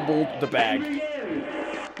some. Fumbled the And bag. begin.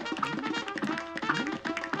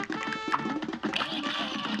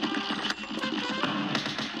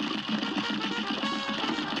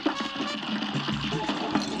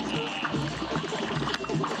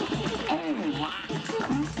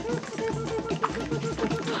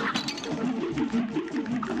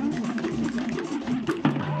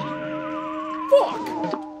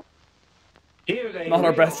 Fuck! Here's a Not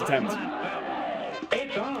our real best attempt. high-class battle.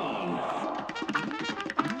 It's on.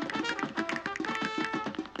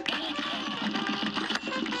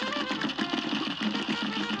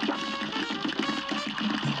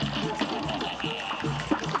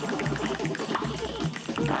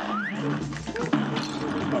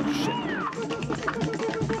 Oh shit.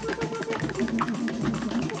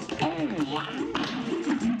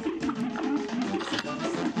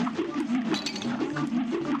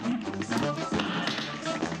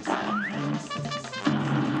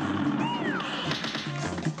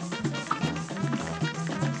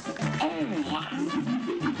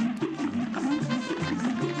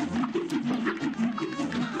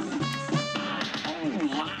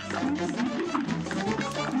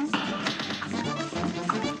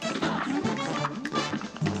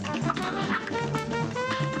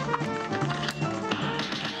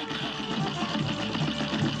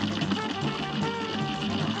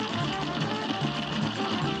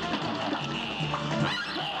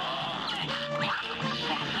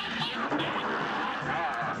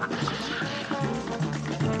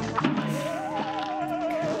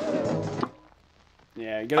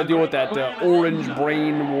 Yeah, you gotta deal with that orange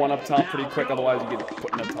brain one up top pretty quick, otherwise you get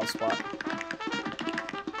put in a tough spot.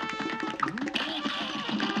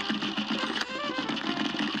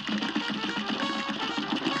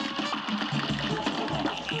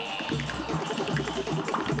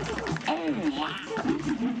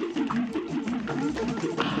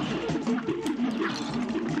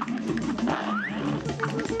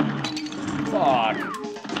 Fuck.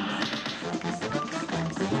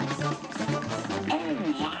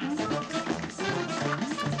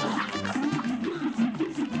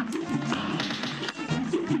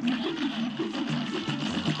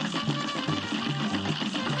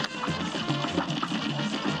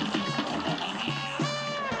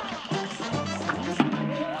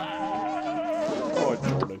 Oh,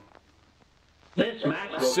 Jordan. This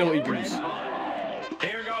match will Silly get red goose. hot.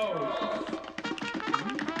 Here goes.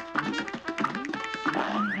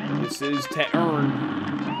 This is to earn.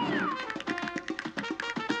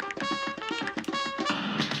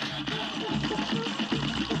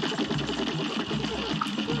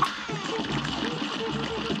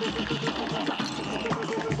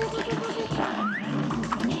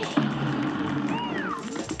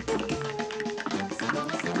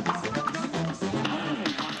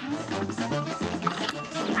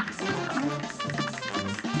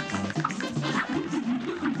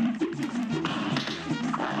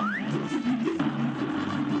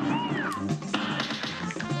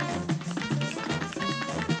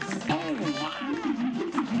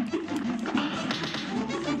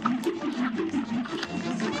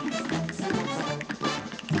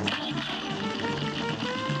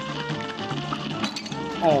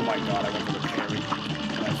 Oh my god, I went for the parry.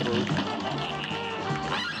 I threw.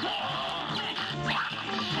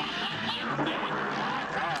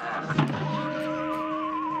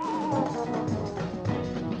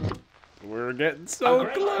 We're getting so A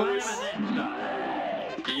great close. slam and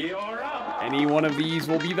then some. You're up. Any one of these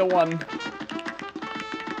will be the one.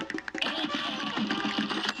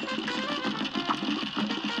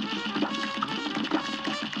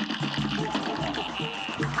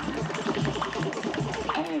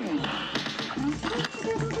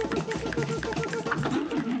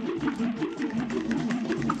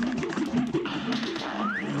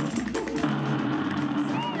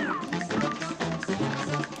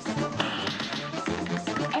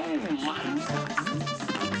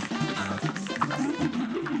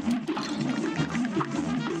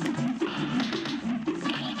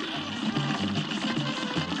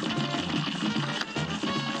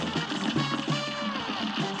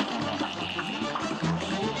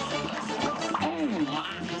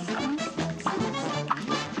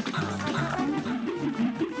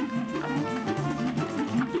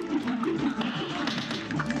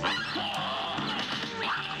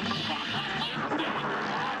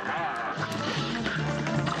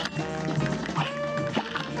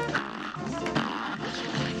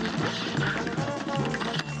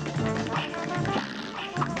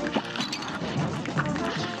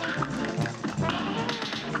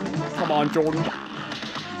 Come on, Jordan.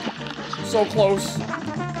 So close.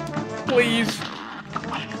 Please.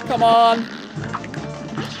 Come on.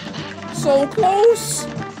 So close!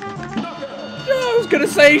 I was gonna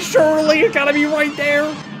say, surely it's gotta be right there.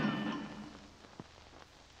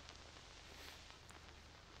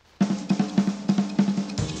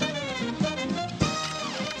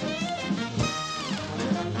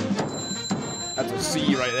 That's a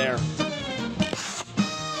C right there.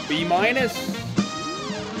 B minus.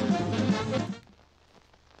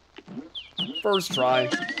 First try.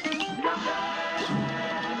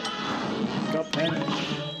 Cuphead.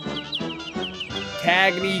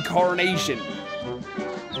 Cagney Carnation.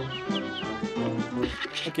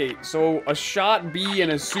 Okay, so a shot B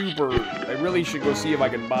and a super. I really should go see if I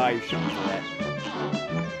can buy a shot for that.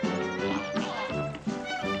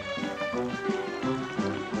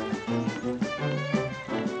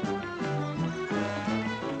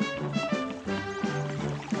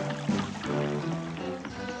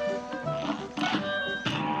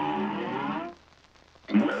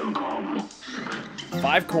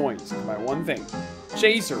 5 coins to buy one thing.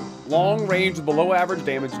 Chaser, long range with below average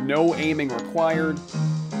damage, no aiming required.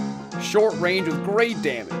 Short range with great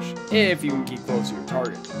damage, if you can keep close to your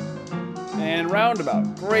target. And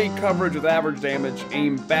roundabout, great coverage with average damage,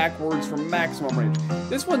 aim backwards for maximum range.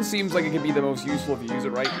 This one seems like it could be the most useful if you use it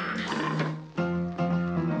right.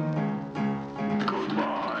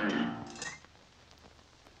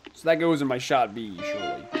 So that goes in my shot B,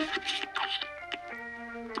 surely.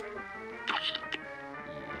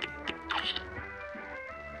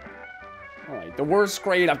 Alright, the worst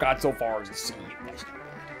grade I've got so far is a C. That's not bad.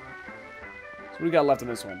 So what do we got left in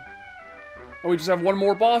this one? Oh, we just have one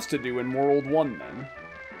more boss to do in World 1 then.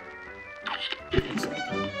 Looks like.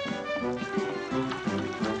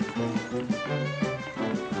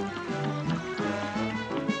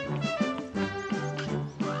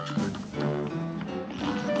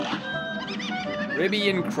 Ribby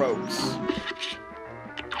and Croaks.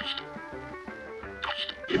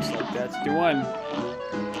 Looks like that's the one.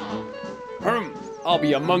 I'll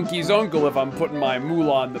be a monkey's uncle if I'm putting my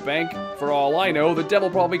moolah in the bank. For all I know, the devil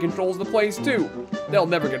probably controls the place too. They'll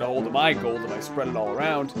never get a hold of my gold if I spread it all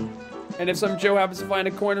around. And if some Joe happens to find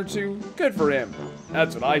a coin or two, good for him.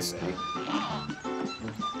 That's what I say.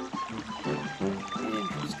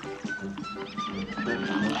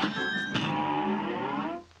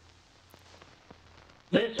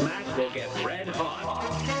 This match will get red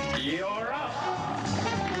hot. You're up.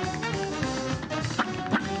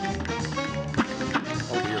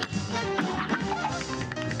 Oh dear.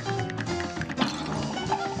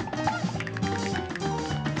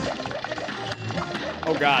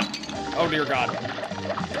 Oh god. Oh dear god.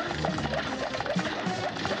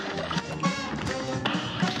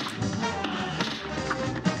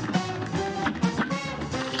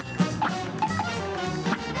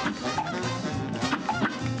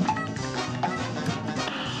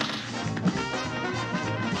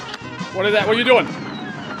 What is that? What are you doing?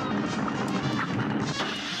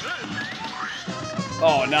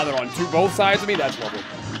 Oh, now they're on both sides of me? That's lovely.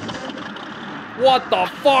 What the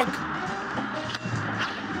fuck?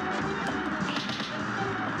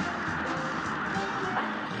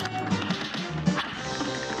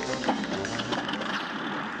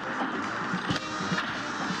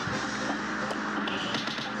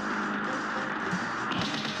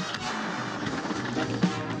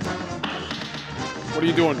 What are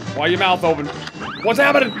you doing? Why your mouth open? What's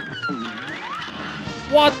happening?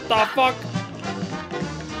 What the fuck?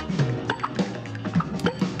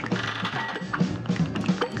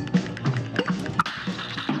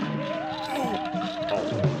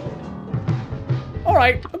 Oh.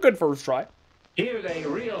 Alright, a good first try. Here's a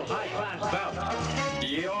real high-class bout.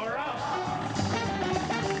 You're up.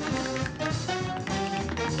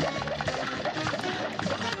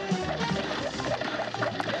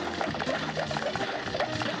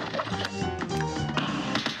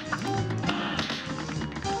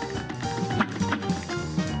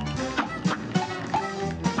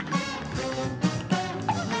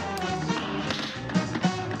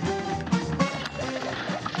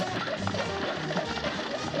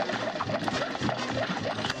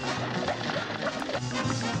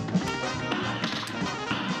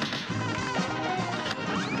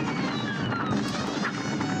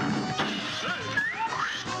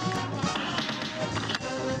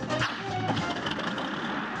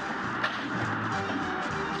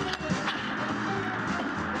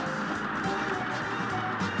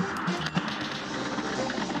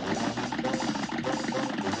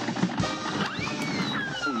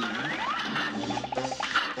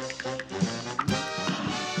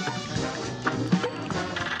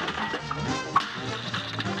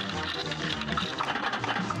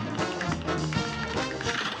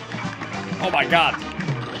 Oh my god.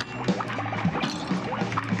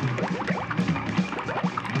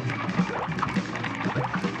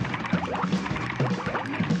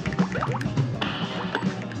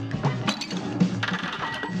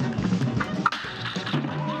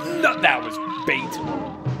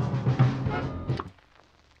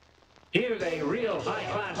 Here's a real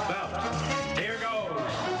high-class bout. Here goes.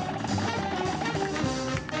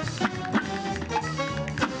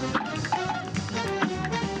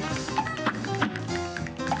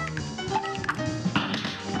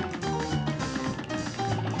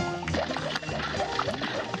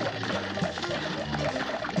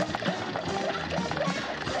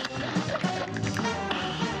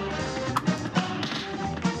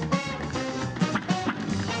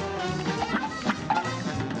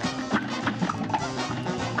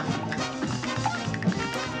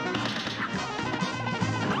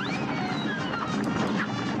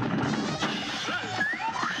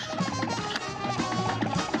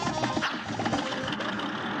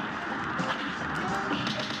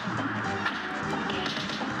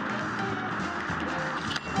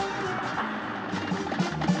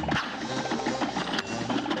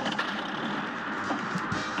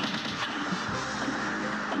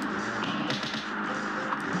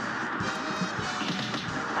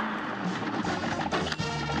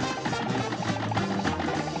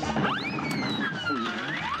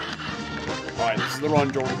 Alright, this is the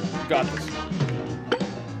run, Jordan. You got this.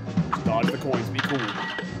 Just dodge the coins. Be cool.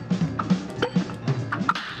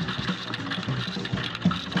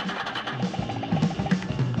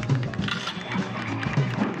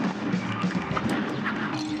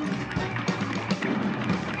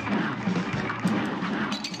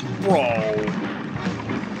 Bro.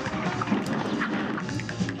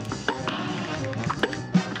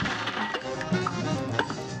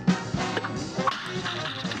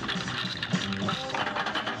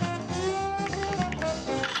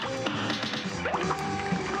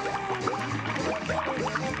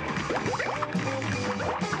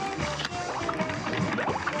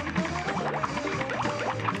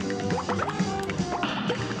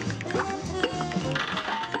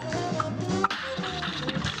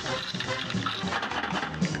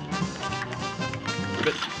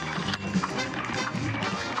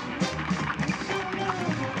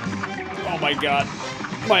 Oh my god.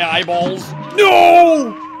 My eyeballs.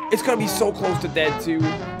 No! It's gonna be so close to dead, too.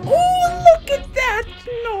 Oh, look at that!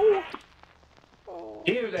 No. Oh.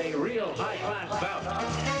 Here's a real high-class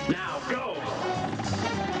bout. Now go.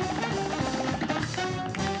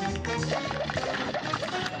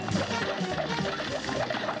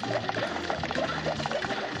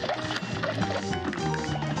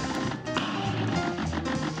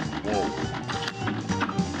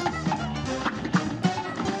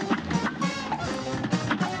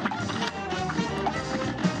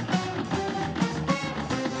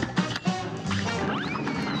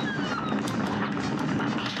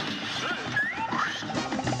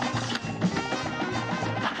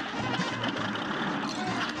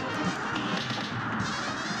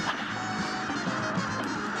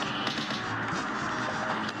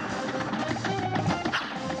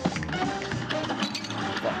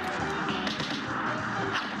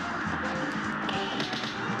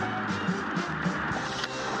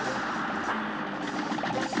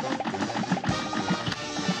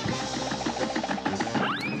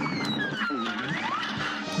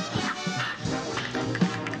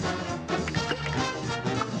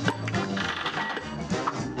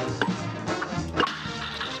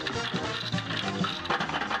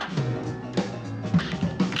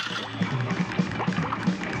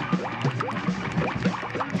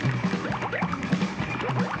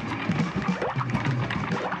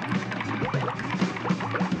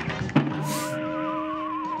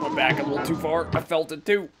 Back a little too far. I felt it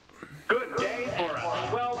too. Good day for a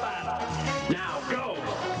swell battle. Now go.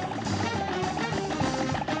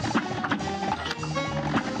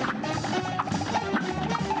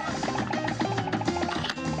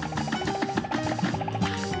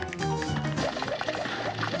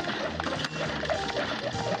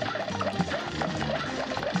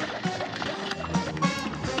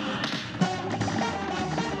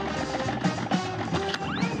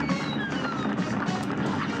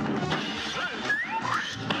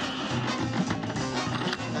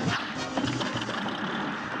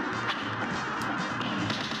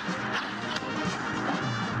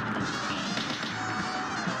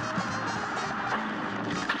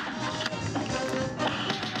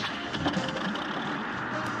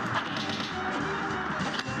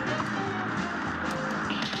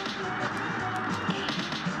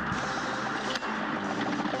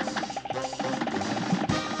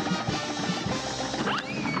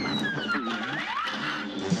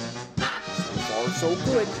 So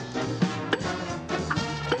good.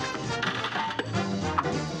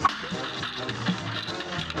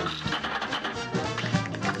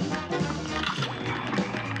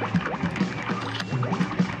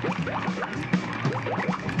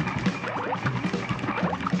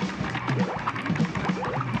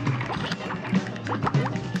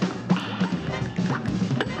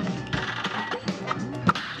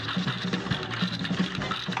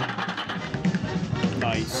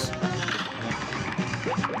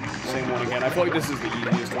 same one again. I feel like this is the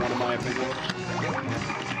easiest one in my opinion.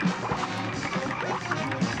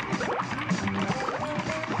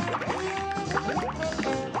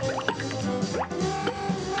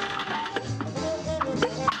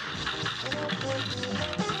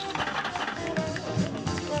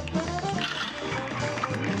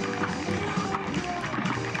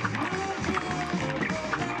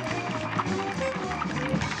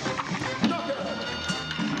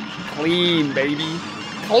 Clean, baby.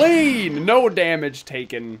 Clean! No damage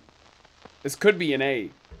taken. This could be an A.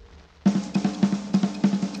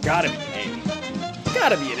 Gotta be an A.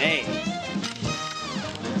 Gotta be an A.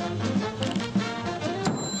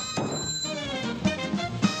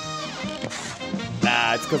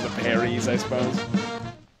 Nah, it's because of parries, I suppose.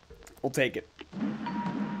 We'll take it.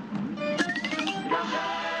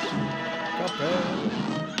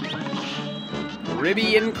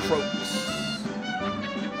 Caribbean Croaks.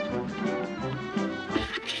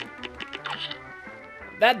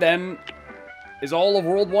 That, then, is all of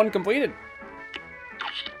World 1 completed.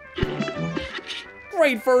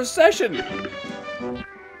 Great first session!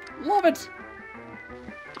 Love it!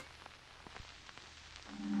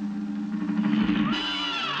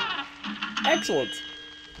 Excellent.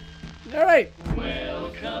 Alright.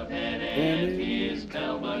 Well, Cuphead and his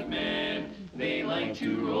pal Bugman, they like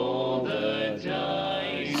to roll the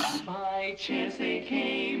dice. By chance they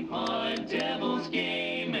came on Devil's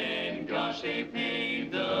Game, and gosh, they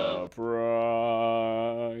paid the price.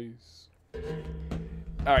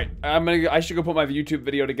 Alright, I should go put my YouTube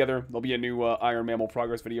video together. There'll be a new Iron Mammal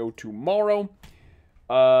progress video tomorrow.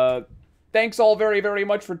 Thanks all very, very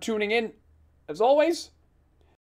much for tuning in. As always,